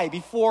might die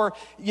before,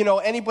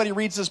 anybody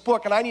reads this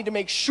book, and I need to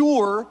make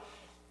sure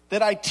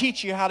that I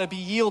teach you how to be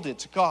yielded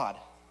to God.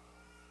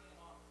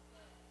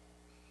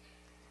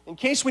 in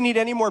case we need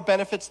any more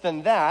benefits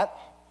than that,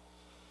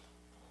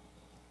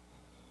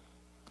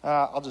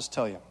 I'll just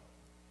tell you.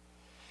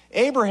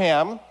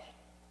 Abraham,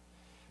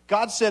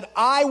 God said,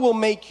 I will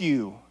make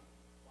you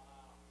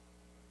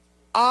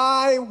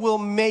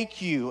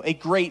a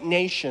great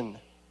nation.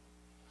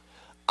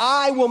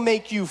 I will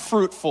make you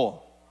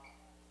fruitful.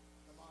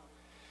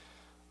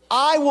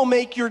 I will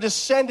make your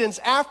descendants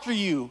after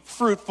you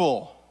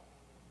fruitful.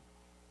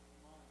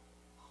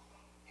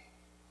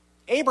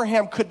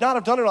 Abraham could not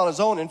have done it on his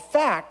own. In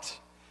fact,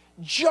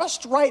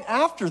 just right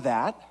after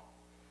that,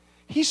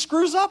 he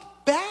screws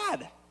up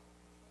bad.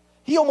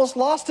 He almost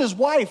lost his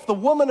wife, the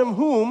woman of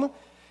whom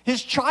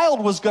his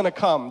child was going to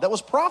come, that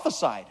was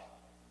prophesied.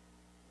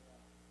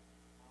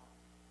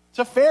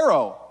 To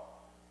Pharaoh.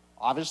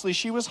 Obviously,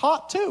 she was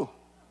hot too.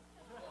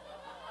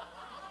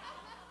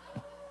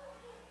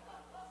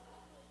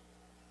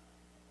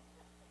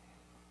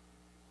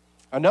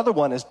 Another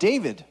one is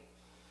David.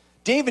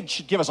 David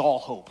should give us all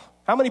hope.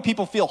 How many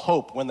people feel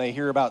hope when they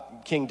hear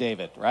about King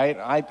David, right?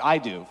 I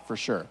do, for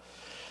sure.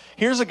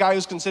 Here's a guy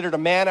who's considered a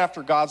man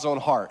after God's own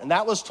heart. And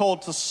that was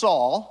told to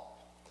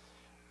Saul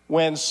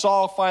when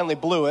Saul finally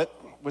blew it,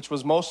 which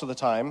was most of the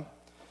time.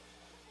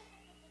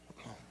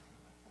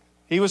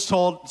 He was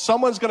told,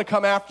 someone's going to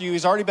come after you.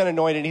 He's already been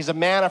anointed. He's a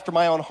man after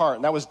my own heart.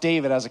 And that was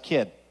David as a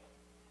kid.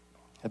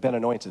 Had been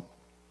anointed.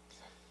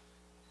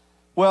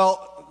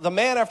 Well, the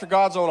man after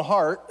God's own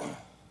heart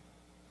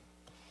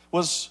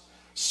was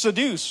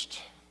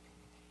seduced.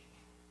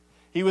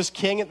 He was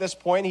king at this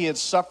point. He had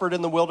suffered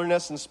in the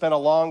wilderness and spent a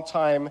long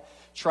time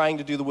trying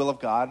to do the will of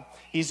God.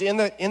 He's in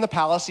the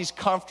palace. He's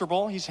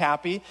comfortable. He's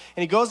happy.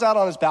 And he goes out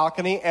on his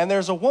balcony, and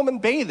there's a woman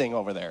bathing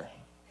over there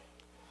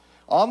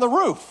on the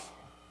roof,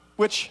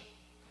 which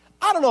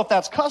I don't know if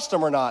that's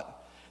custom or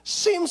not.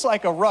 Seems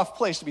like a rough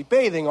place to be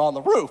bathing on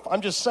the roof.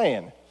 I'm just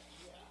saying.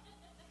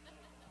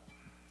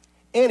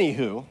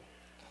 Anywho,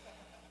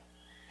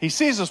 he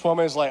sees this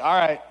woman. He's like, all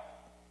right,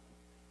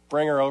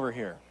 bring her over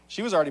here.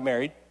 She was already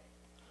married.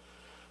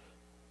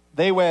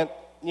 They went,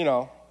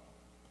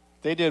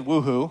 they did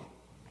woohoo.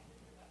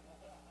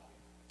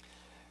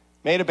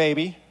 Made a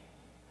baby.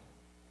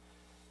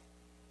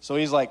 So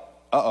he's like,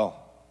 uh-oh.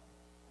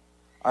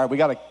 All right,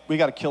 we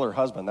gotta kill her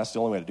husband. That's the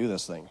only way to do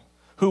this thing.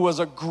 Who was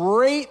a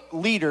great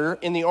leader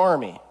in the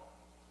army.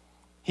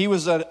 He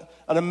was an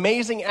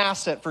amazing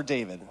asset for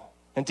David.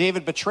 And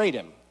David betrayed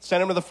him,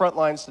 sent him to the front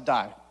lines to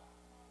die.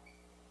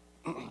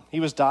 He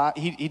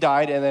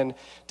died, and then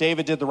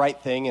David did the right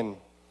thing and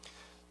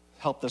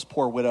helped this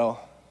poor widow,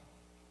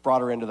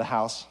 brought her into the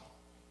house.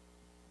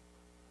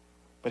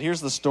 But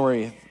here's the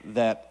story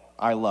that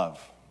I love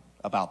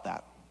about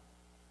that.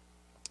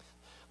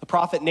 The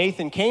prophet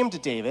Nathan came to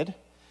David,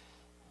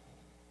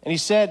 and he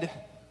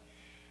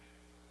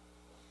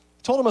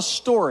told him a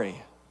story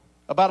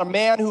about a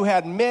man who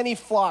had many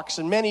flocks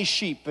and many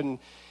sheep, and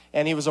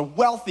he was a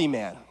wealthy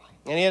man.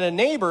 And he had a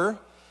neighbor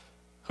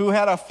who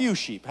had a few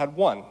sheep, had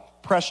one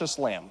precious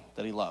lamb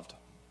that he loved.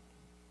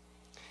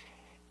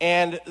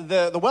 And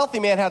the wealthy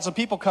man had some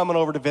people coming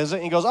over to visit,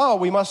 and he goes, oh,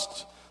 we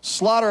must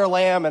slaughter a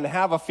lamb and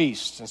have a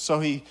feast. And so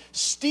he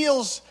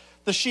steals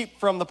the sheep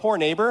from the poor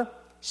neighbor,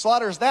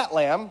 slaughters that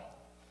lamb,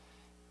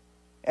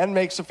 and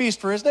makes a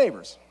feast for his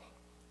neighbors.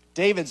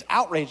 David's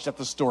outraged at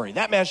the story.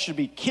 That man should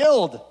be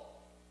killed.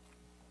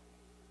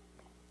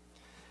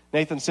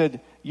 Nathan said,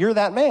 you're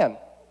that man.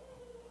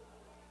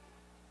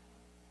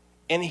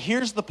 And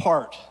here's the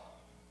part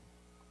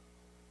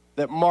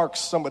that marks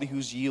somebody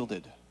who's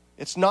yielded.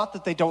 It's not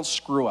that they don't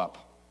screw up.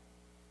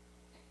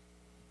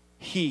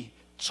 He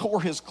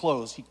tore his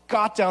clothes. He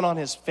got down on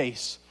his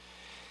face.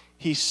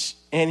 He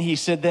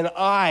said, then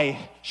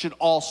I should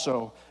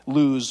also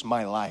lose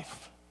my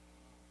life.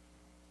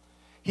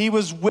 He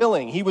was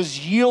willing. He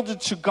was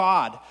yielded to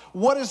God.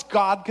 What is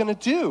God going to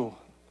do?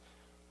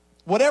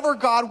 Whatever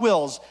God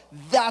wills,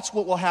 that's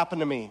what will happen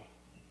to me.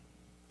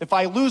 If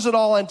I lose it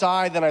all and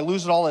die, then I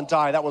lose it all and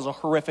die. That was a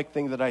horrific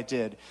thing that I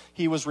did.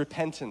 He was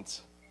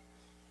repentant.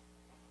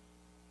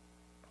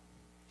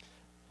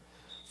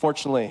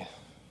 Fortunately,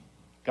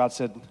 God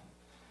said,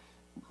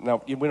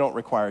 no, we don't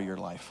require your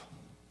life.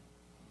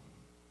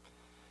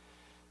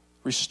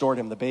 Restored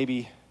him. The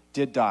baby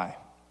did die,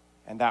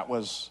 and that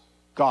was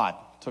God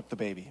took the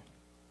baby.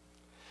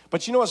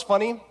 But you know what's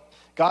funny?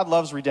 God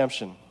loves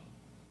redemption.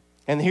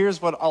 And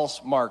here's what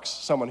else marks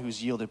someone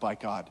who's yielded by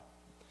God.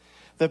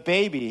 The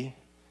baby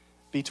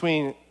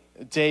between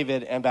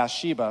David and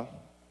Bathsheba,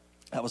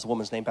 that was the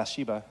woman's name,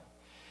 Bathsheba,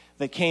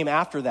 that came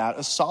after that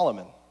is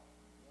Solomon,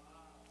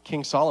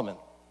 King Solomon,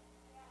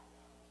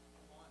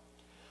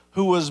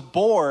 who was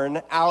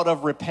born out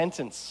of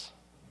repentance,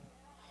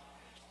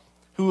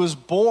 who was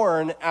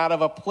born out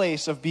of a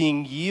place of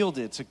being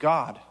yielded to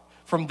God.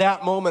 From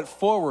that moment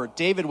forward,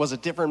 David was a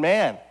different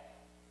man.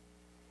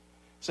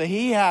 So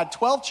he had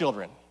 12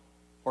 children,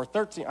 or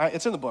 13.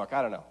 It's in the book.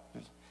 I don't know.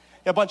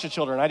 A bunch of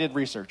children. I did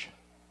research.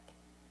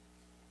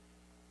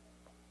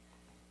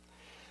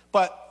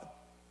 But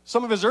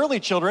some of his early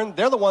children,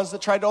 they're the ones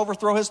that tried to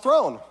overthrow his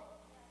throne.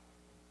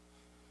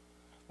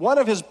 One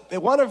of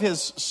his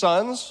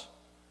sons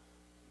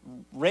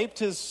raped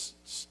his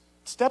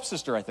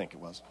stepsister, I think it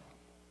was,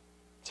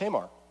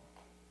 Tamar.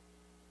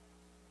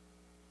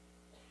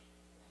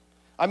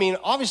 I mean,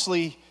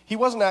 obviously, he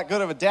wasn't that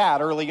good of a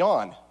dad early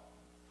on,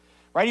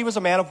 right? He was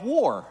a man of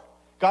war.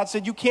 God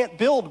said, you can't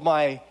build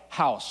my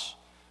house,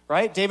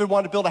 right? David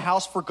wanted to build a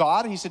house for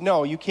God. He said,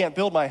 no, you can't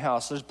build my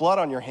house. There's blood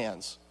on your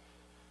hands.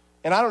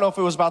 And I don't know if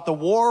it was about the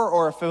war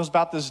or if it was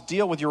about this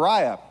deal with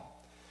Uriah.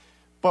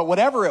 But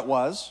whatever it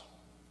was,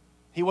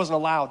 he wasn't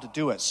allowed to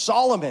do it.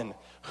 Solomon,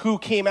 who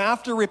came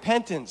after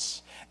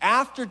repentance,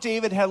 after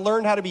David had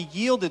learned how to be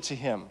yielded to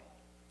him,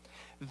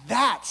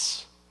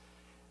 that's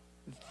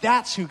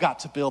who got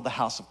to build the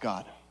house of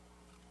God.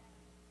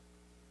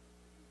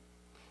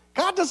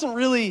 God doesn't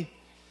really,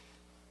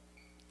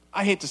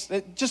 I hate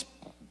to, just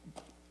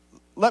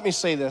let me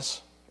say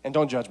this, and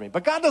don't judge me,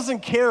 but God doesn't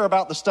care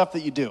about the stuff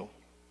that you do.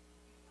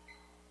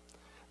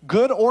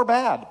 Good or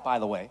bad, by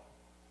the way.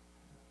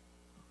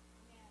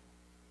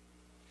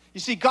 You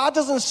see, God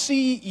doesn't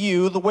see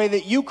you the way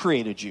that you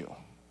created you.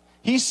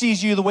 He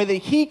sees you the way that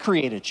he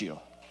created you.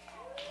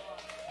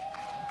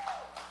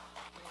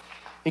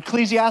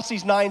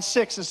 Ecclesiastes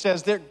 9:6, it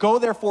says, go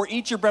therefore,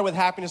 eat your bread with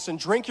happiness and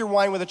drink your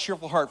wine with a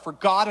cheerful heart, for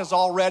God has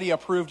already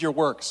approved your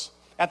works.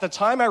 At the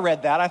time I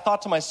read that, I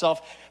thought to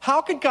myself,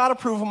 how could God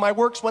approve of my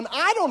works when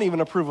I don't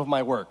even approve of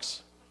my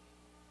works?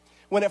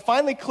 When it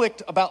finally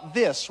clicked about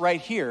this right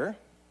here,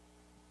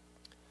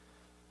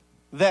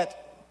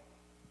 that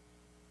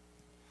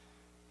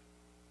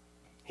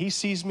he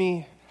sees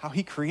me how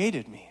he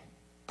created me,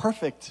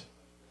 perfect.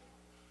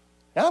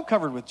 Now I'm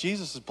covered with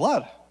Jesus'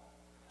 blood.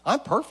 I'm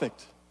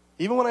perfect.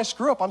 Even when I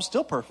screw up, I'm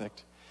still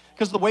perfect.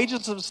 Because the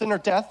wages of sin are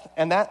death,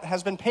 and that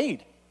has been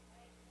paid.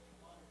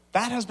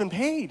 That has been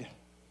paid.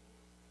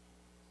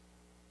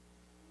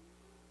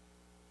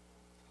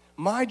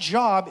 My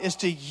job is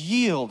to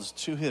yield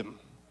to him.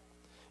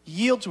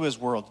 Yield to his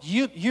world.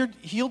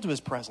 Yield to his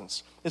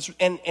presence.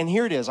 And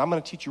here it is. I'm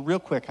going to teach you real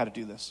quick how to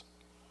do this.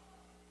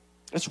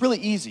 It's really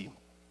easy.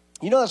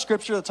 You know that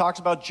scripture that talks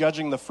about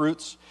judging the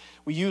fruits?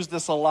 We use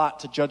this a lot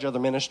to judge other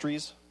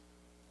ministries.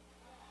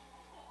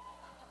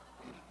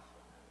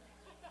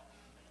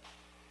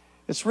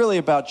 It's really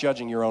about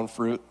judging your own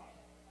fruit.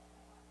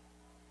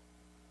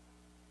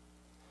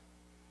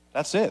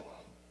 That's it.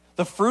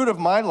 The fruit of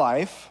my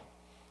life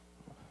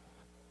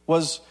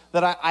was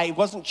that I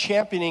wasn't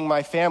championing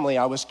my family.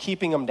 I was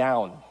keeping them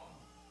down.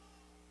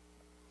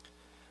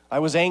 I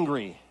was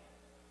angry.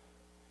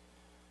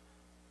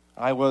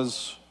 I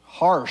was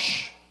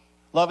harsh.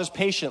 Love is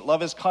patient.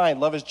 Love is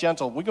kind. Love is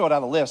gentle. We go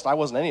down the list. I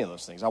wasn't any of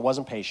those things. I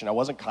wasn't patient. I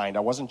wasn't kind.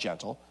 I wasn't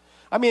gentle.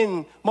 I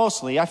mean,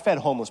 mostly, I fed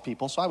homeless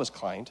people, so I was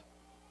kind.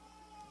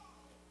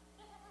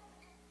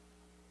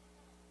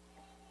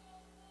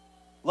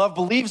 Love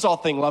believes all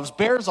things, loves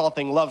bears all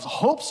things, loves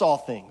hopes all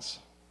things.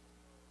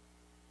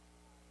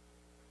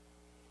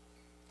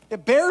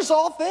 It bears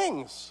all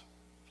things.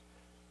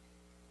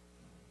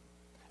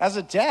 As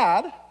a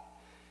dad,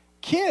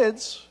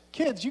 kids,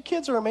 you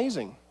kids are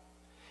amazing.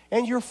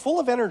 And you're full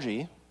of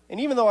energy. And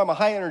even though I'm a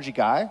high energy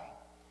guy,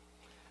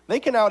 they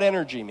can out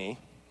energy me.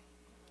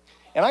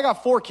 And I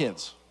got 4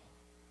 kids.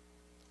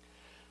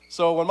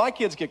 So when my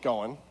kids get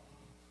going,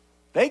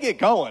 they get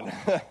going.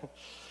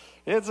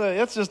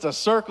 It's just a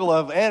circle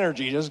of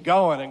energy just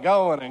going and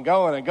going and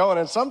going and going.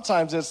 And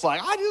sometimes it's like,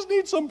 I just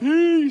need some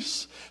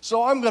peace.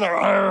 So I'm going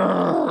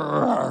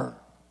to...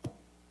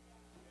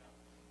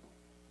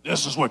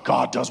 This is what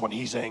God does when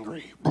he's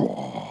angry.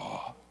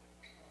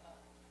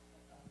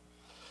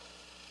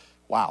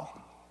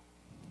 Wow.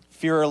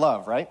 Fear or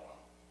love, right?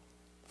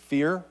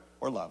 Fear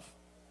or love.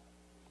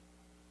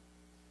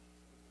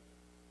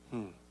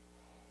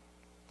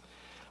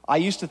 I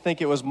used to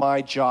think it was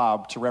my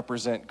job to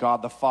represent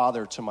God the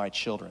Father to my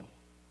children.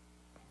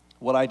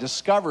 What I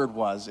discovered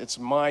was it's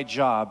my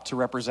job to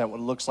represent what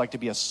it looks like to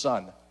be a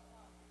son.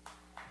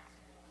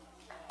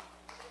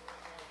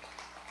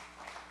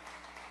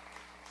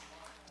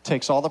 It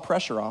takes all the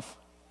pressure off.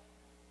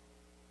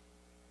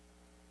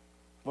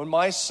 When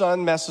my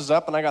son messes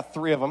up, and I got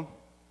 3 of them,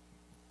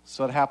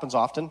 so it happens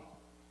often,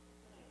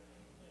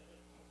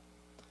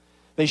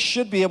 they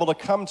should be able to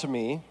come to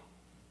me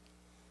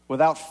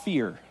without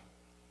fear.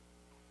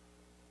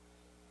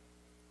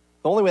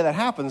 The only way that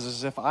happens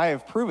is if I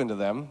have proven to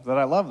them that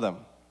I love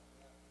them.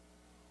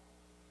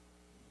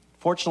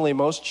 Fortunately,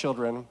 most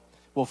children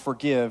will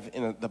forgive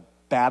in the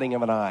batting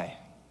of an eye.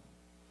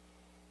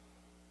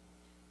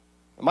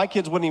 My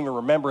kids wouldn't even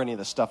remember any of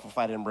this stuff if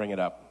I didn't bring it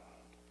up.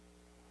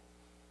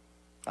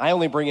 I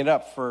only bring it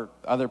up for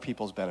other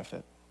people's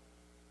benefit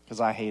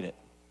because I hate it.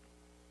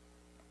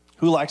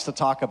 Who likes to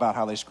talk about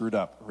how they screwed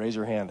up? Raise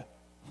your hand.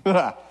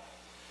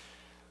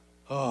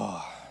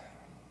 Oh.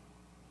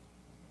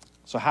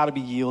 So how to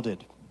be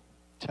yielded.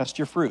 Test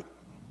your fruit.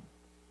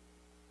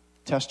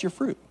 Test your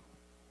fruit.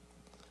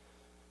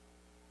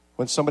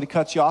 When somebody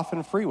cuts you off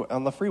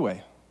on the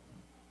freeway,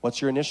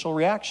 what's your initial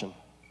reaction?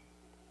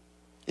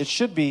 It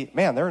should be,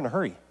 man, they're in a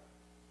hurry.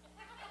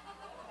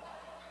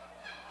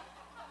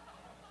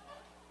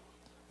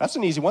 That's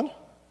an easy one,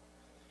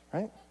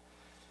 right?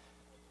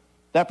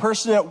 That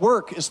person at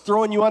work is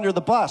throwing you under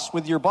the bus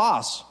with your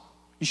boss.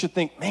 You should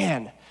think,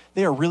 man,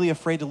 they are really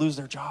afraid to lose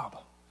their job.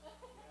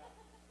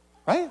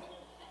 Right?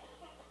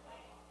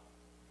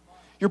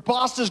 Your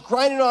boss is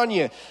grinding on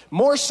you.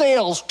 More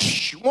sales,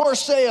 more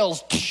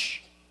sales.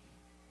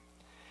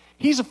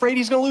 He's afraid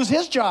he's going to lose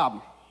his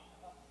job.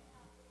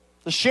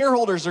 The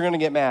shareholders are going to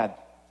get mad.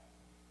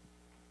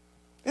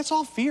 It's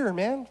all fear,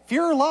 man.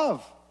 Fear or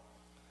love.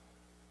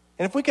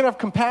 And if we can have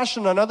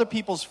compassion on other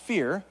people's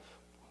fear,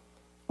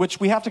 which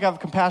we have to have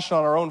compassion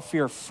on our own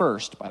fear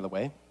first, by the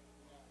way.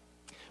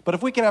 But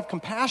if we can have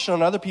compassion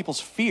on other people's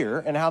fear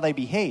and how they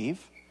behave,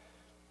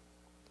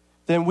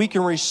 then we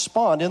can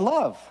respond in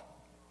love.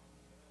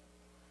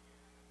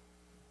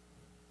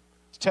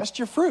 Test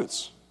your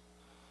fruits.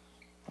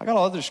 I got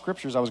all other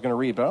scriptures I was going to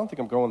read, but I don't think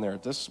I'm going there.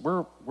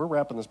 We're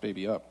wrapping this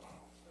baby up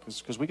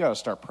because we got to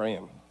start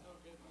praying.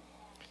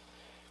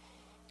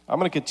 I'm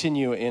going to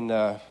continue in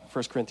 1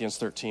 Corinthians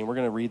 13. We're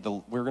going to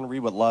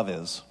read what love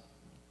is.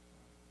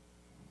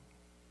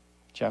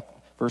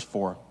 Verse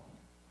 4.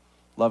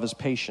 Love is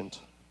patient.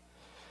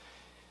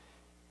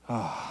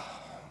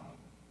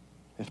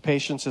 If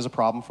patience is a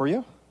problem for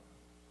you,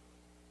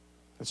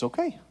 it's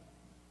okay.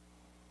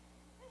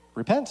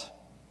 Repent.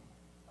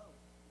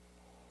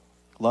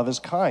 Love is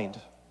kind.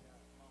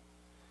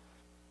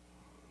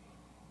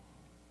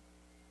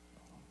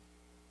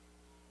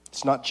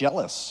 It's not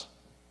jealous.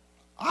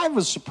 I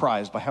was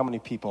surprised by how many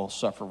people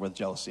suffer with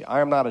jealousy.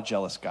 I am not a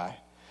jealous guy,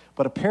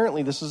 but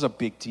apparently this is a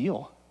big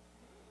deal.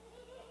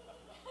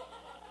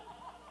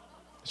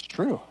 It's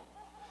true.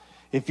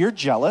 If you're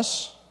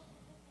jealous,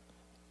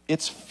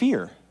 it's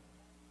fear.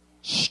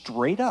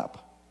 Straight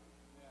up.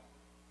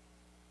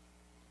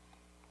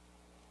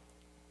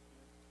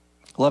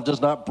 Love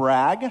does not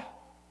brag,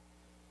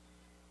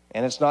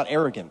 and it's not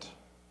arrogant.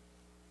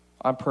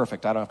 I'm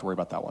perfect. I don't have to worry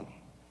about that one.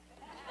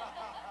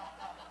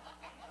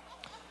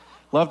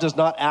 Love does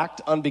not act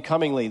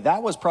unbecomingly.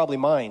 That was probably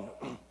mine.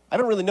 I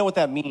don't really know what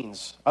that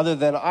means, other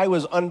than I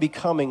was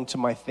unbecoming to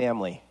my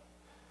family.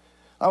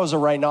 I was a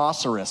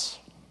rhinoceros.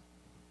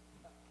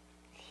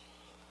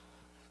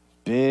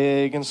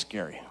 Big and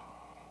scary.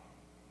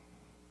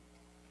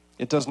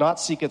 It does not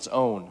seek its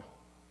own.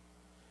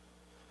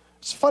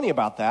 It's funny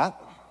about that.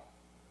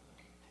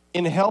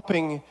 In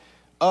helping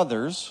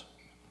others,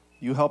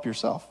 you help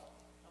yourself.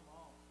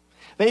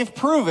 They've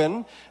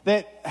proven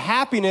that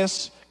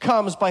happiness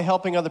comes by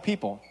helping other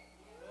people.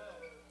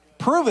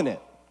 Proven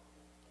it.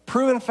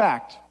 Proven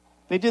fact.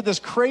 They did this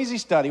crazy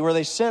study where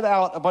they sent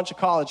out a bunch of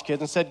college kids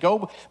and said,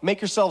 go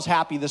make yourselves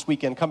happy this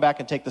weekend. Come back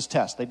and take this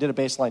test. They did a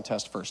baseline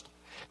test first.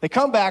 They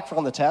come back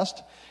from the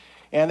test,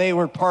 and they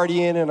were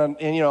partying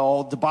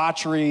and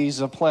debaucheries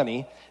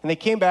aplenty. And they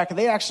came back, and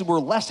they actually were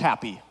less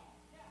happy.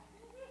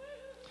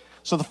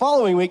 So the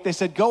following week, they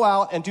said, go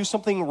out and do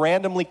something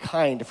randomly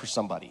kind for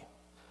somebody.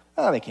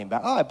 They came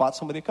back. I bought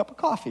somebody a cup of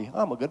coffee.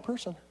 I'm a good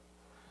person.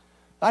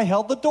 I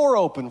held the door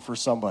open for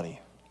somebody.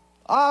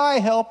 I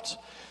helped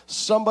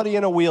somebody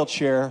in a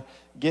wheelchair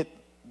get,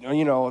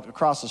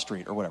 across the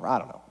street or whatever. I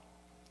don't know.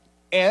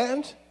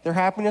 And their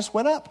happiness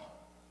went up.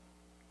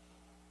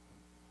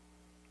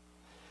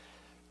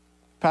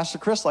 Pastor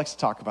Chris likes to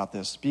talk about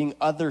this, being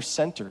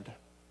other-centered.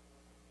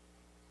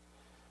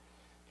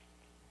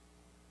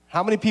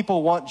 How many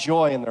people want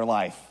joy in their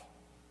life?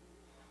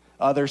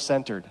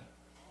 Other-centered.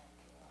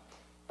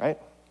 Right?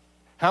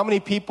 How many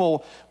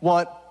people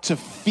want to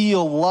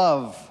feel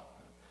love?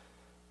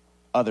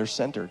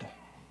 Other-centered.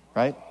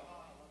 Right?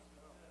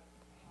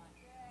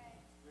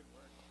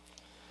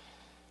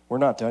 We're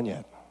not done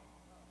yet.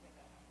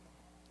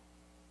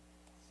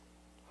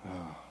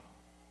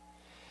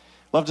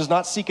 Love does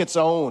not seek its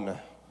own.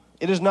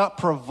 It is not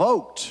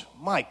provoked.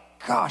 My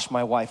gosh,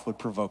 my wife would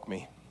provoke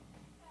me.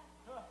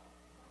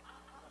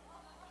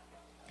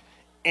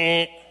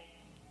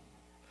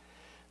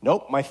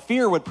 Nope, my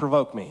fear would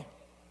provoke me.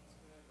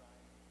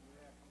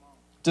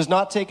 Does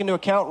not take into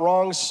account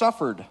wrongs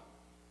suffered.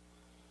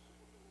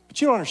 But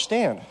you don't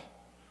understand.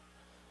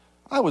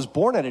 I was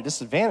born at a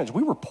disadvantage.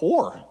 We were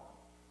poor.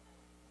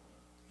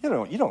 You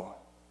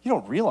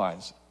don't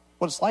realize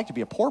what it's like to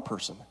be a poor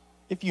person.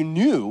 If you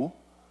knew,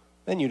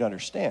 then you'd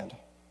understand.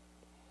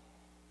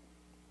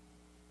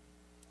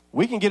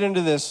 We can get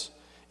into this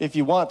if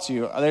you want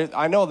to.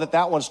 I know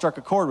that one struck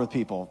a chord with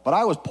people, but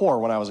I was poor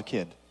when I was a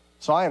kid,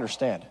 so I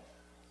understand.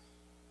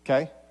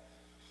 Okay?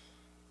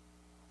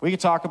 We could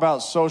talk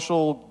about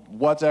social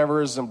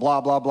whatevers and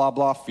blah, blah, blah,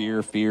 blah.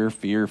 Fear, fear,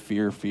 fear,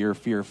 fear, fear,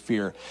 fear,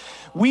 fear.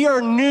 We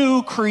are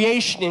new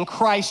creation in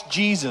Christ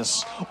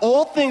Jesus.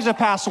 Old things have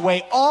passed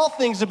away. All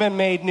things have been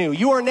made new.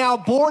 You are now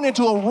born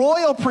into a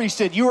royal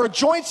priesthood. You are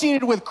joint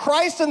seated with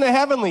Christ in the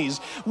heavenlies.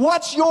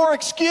 What's your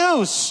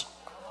excuse?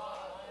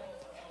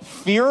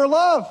 Fear or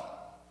love?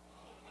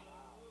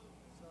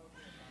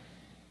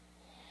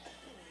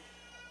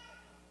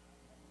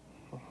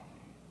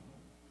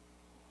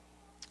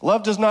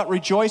 Love does not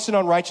rejoice in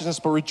unrighteousness,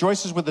 but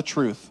rejoices with the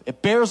truth.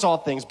 It bears all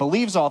things,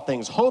 believes all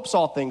things, hopes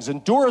all things,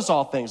 endures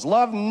all things.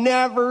 Love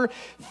never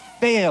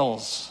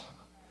fails.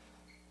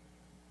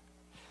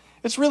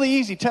 It's really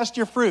easy. Test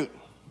your fruit.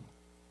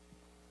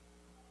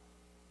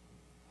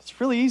 It's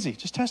really easy.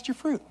 Just test your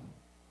fruit.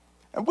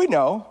 And we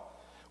know.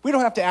 We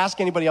don't have to ask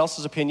anybody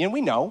else's opinion.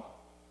 We know.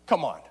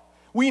 Come on.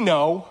 We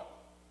know.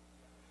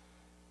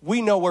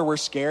 We know where we're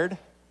scared.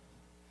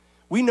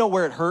 We know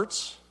where it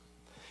hurts.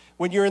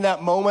 When you're in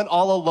that moment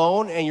all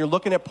alone and you're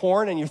looking at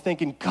porn and you're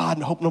thinking,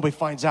 God, I hope nobody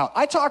finds out.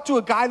 I talked to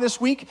a guy this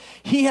week.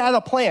 He had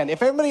a plan.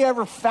 If anybody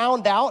ever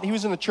found out, he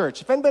was in the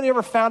church. If anybody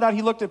ever found out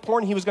he looked at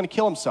porn, he was going to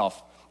kill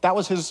himself. That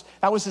was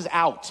his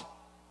out.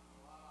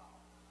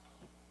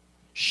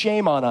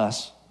 Shame on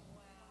us.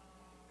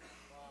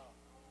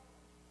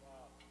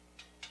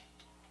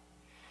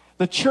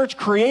 The church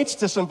creates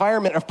this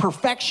environment of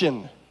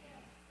perfection.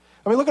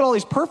 I mean, look at all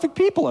these perfect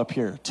people up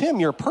here.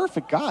 Tim, you're a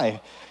perfect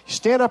guy. You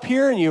stand up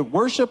here and you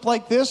worship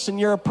like this, and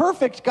you're a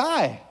perfect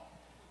guy.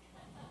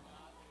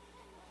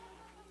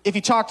 If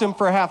you talk to him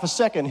for a half a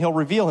second, he'll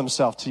reveal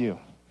himself to you.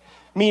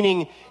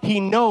 Meaning, he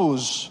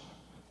knows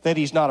that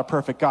he's not a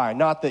perfect guy.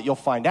 Not that you'll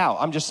find out.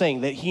 I'm just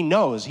saying that he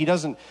knows. He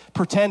doesn't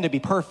pretend to be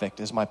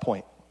perfect, is my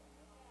point.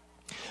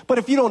 But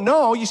if you don't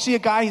know, you see a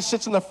guy who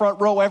sits in the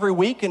front row every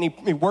week, and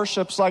he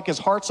worships like his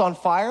heart's on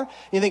fire.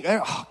 You think,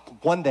 oh,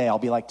 one day I'll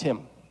be like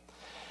Tim.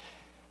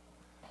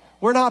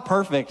 We're not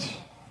perfect.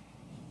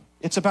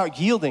 It's about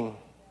yielding.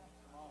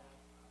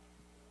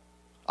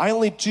 I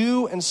only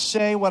do and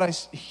say what I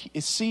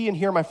see and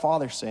hear my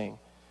Father saying.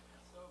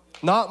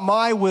 Not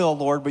my will,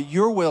 Lord, but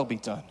your will be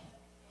done.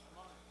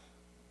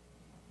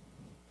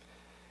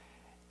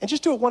 And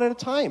just do it one at a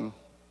time.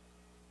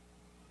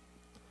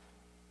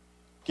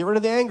 Get rid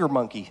of the anger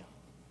monkey.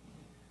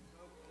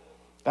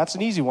 That's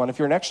an easy one if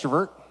you're an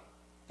extrovert.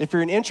 If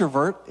you're an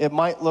introvert, it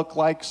might look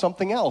like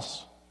something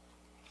else.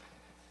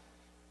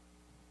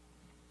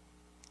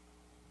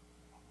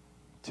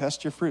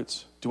 Test your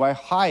fruits. Do I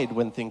hide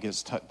when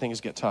things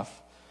get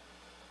tough?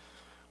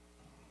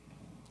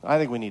 I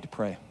think we need to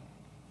pray.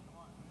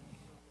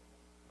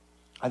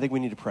 I think we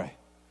need to pray.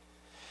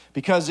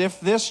 Because if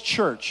this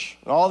church,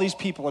 and all these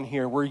people in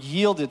here, were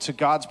yielded to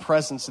God's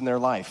presence in their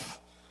life,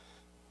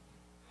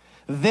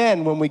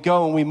 then when we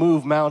go and we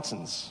move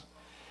mountains,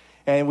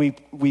 and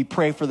we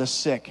pray for the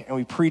sick, and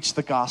we preach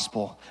the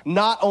gospel,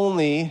 not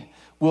only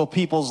will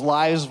people's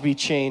lives be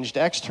changed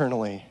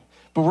externally,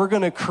 but we're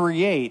going to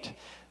create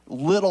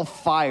little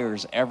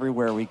fires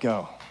everywhere we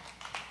go.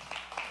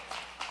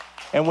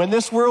 And when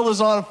this world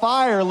is on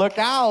fire, look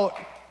out.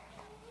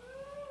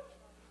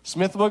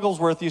 Smith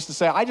Wigglesworth used to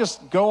say, I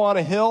just go on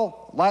a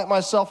hill, light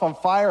myself on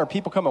fire, and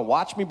people come and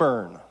watch me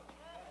burn.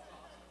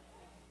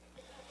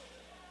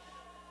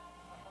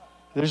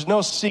 There's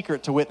no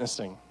secret to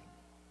witnessing.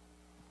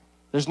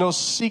 There's no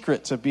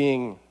secret to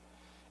being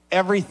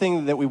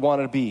everything that we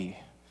want to be.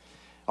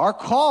 Our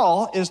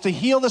call is to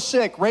heal the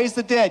sick, raise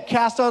the dead,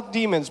 cast out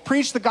demons,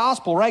 preach the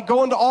gospel, right?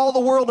 Go into all the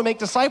world to make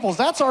disciples.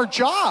 That's our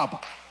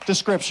job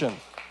description.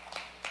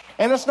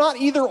 And it's not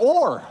either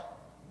or.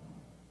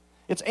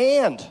 It's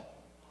and.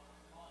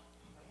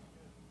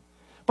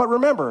 But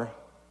remember,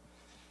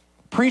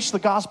 preach the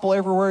gospel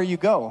everywhere you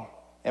go.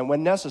 And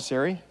when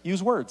necessary,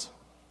 use words.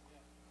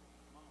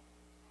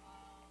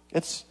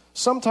 It's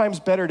sometimes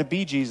better to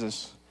be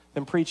Jesus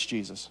than preach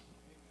Jesus.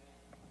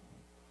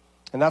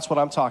 And that's what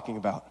I'm talking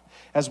about.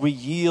 As we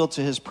yield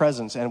to his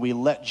presence and we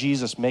let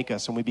Jesus make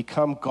us and we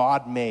become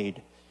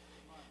God-made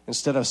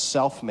instead of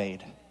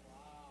self-made.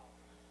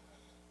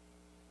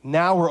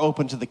 Now we're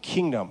open to the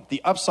kingdom,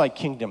 the upside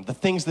kingdom, the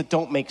things that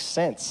don't make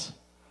sense.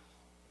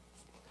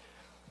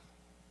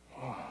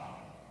 Oh,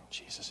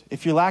 Jesus.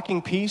 If you're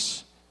lacking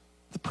peace,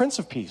 the Prince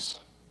of Peace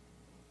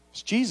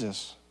is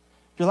Jesus.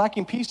 If you're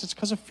lacking peace, it's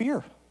because of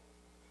fear.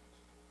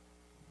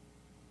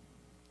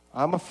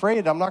 I'm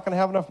afraid I'm not going to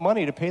have enough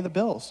money to pay the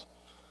bills.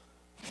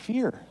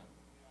 Fear.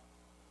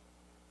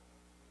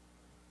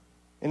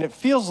 And it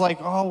feels like,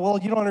 oh, well,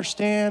 you don't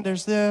understand.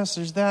 There's this,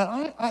 there's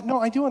that. No,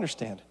 I do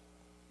understand.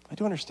 I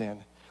do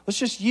understand. Let's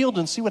just yield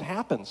and see what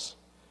happens.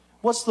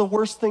 What's the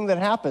worst thing that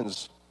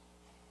happens?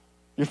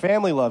 Your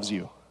family loves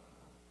you.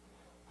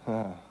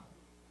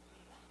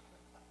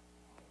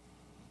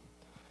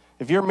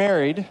 If you're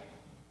married,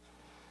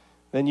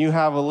 then you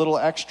have a little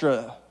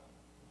extra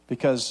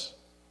because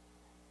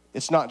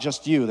it's not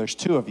just you. There's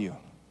two of you,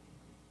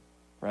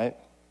 right?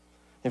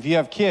 If you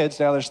have kids,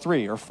 now there's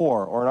 3 or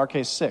 4, or in our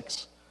case,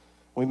 6.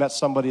 We met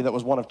somebody that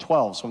was one of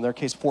 12, so in their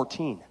case,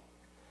 14.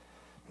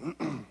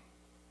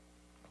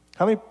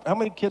 How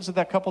many kids did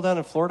that couple down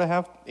in Florida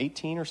have?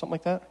 18 or something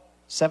like that?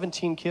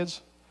 17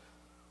 kids?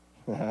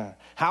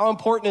 How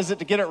important is it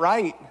to get it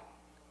right?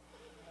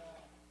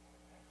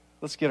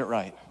 Let's get it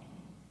right.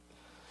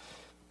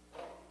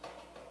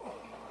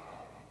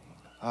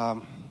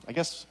 I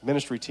guess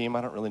ministry team,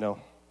 I don't really know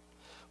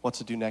what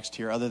to do next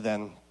here other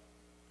than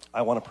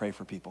I want to pray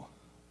for people.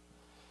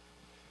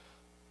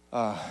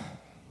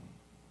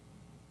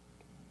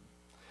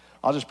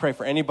 I'll just pray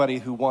for anybody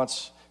who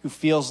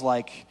feels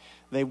like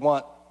they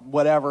want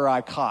whatever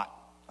I caught.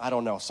 I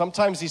don't know.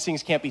 Sometimes these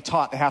things can't be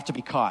taught. They have to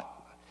be caught.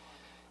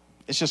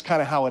 It's just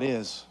kind of how it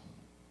is.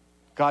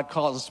 God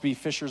calls us to be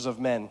fishers of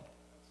men.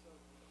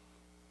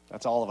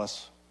 That's all of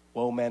us.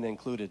 Woe men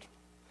included.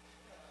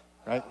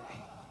 Right?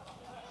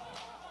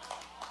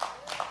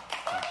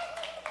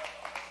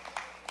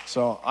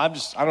 So I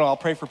don't know, I'll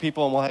pray for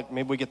people, and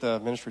maybe we get the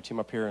ministry team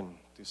up here and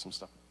do some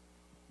stuff.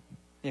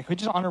 Yeah, can we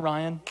just honor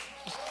Ryan?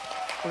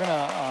 We're going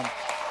to,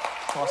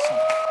 awesome.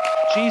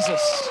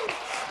 Jesus.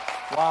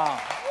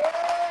 Wow.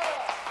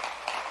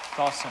 It's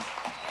awesome.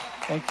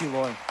 Thank you,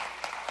 Lord.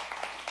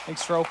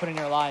 Thanks for opening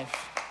your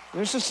life.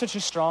 There's just such a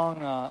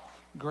strong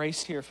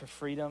grace here for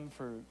freedom,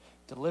 for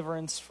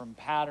deliverance from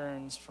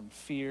patterns, from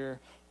fear,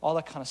 all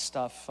that kind of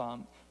stuff.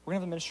 We're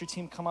going to have the ministry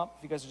team come up.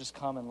 If you guys would just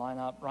come and line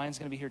up. Ryan's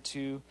going to be here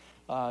too,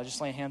 just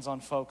laying hands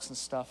on folks and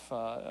stuff.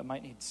 I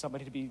might need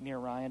somebody to be near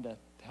Ryan to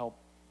help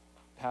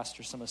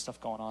pastor some of the stuff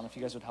going on. If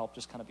you guys would help,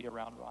 just kind of be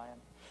around Ryan.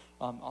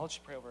 I'll let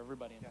you pray over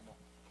everybody.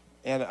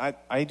 And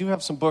I do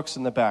have some books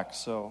in the back,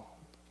 so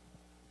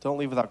don't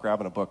leave without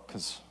grabbing a book,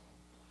 because,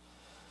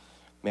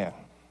 man,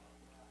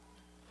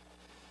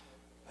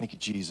 thank you,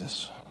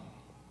 Jesus.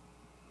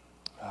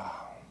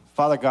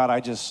 Father God,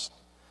 I just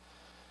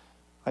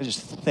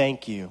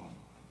thank you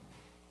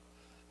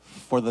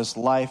for this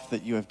life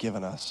that you have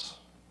given us.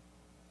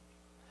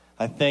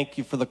 I thank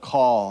you for the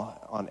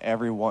call on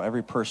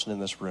every person in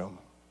this room.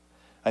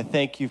 I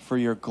thank you for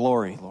your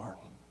glory, Lord.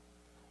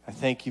 I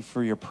thank you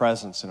for your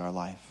presence in our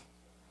life.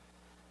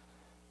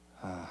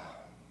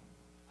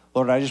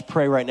 Lord, I just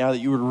pray right now that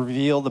you would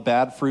reveal the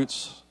bad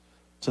fruits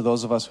to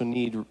those of us who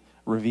need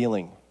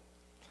revealing.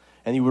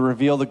 And you would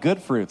reveal the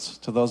good fruits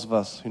to those of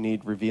us who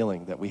need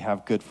revealing, that we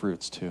have good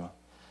fruits too.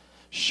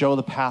 Show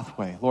the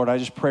pathway. Lord, I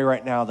just pray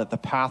right now that the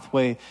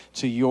pathway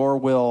to your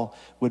will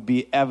would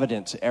be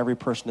evident to every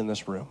person in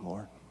this room,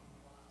 Lord.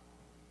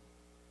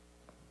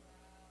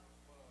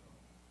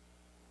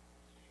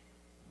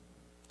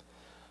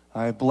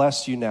 I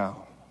bless you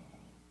now,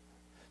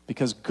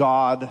 because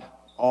God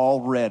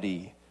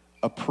already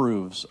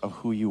approves of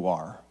who you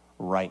are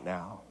right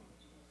now.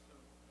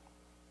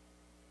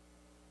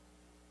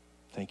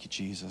 Thank you,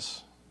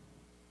 Jesus.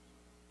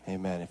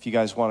 Amen. If you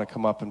guys want to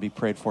come up and be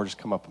prayed for, just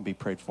come up and be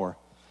prayed for.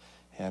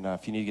 And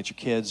if you need to get your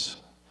kids,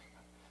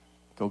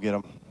 go get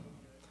them.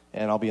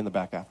 And I'll be in the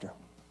back after.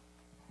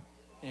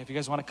 If you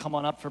guys want to come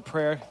on up for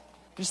prayer,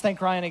 just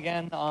thank Ryan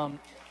again.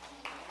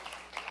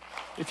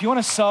 If you want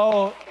to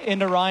sow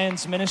into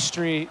Ryan's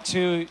ministry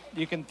too,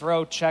 you can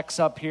throw checks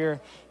up here.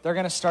 They're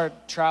going to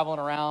start traveling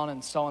around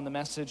and sowing the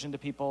message into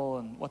people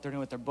and what they're doing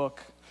with their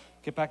book.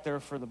 Get back there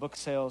for the book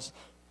sales.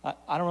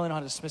 I don't really know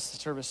how to dismiss the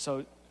service,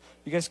 so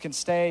you guys can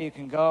stay, you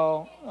can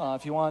go.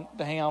 If you want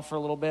to hang out for a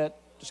little bit,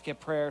 just get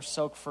prayer,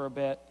 soak for a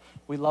bit.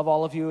 We love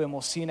all of you, and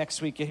we'll see you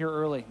next week. Get here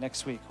early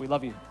next week. We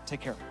love you. Take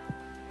care.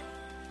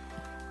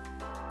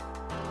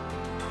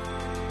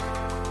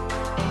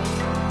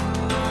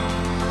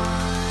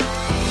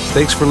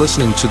 Thanks for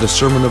listening to the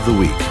Sermon of the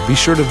Week. Be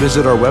sure to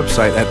visit our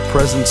website at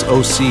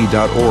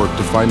presenceoc.org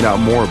to find out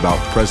more about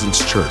Presence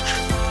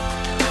Church.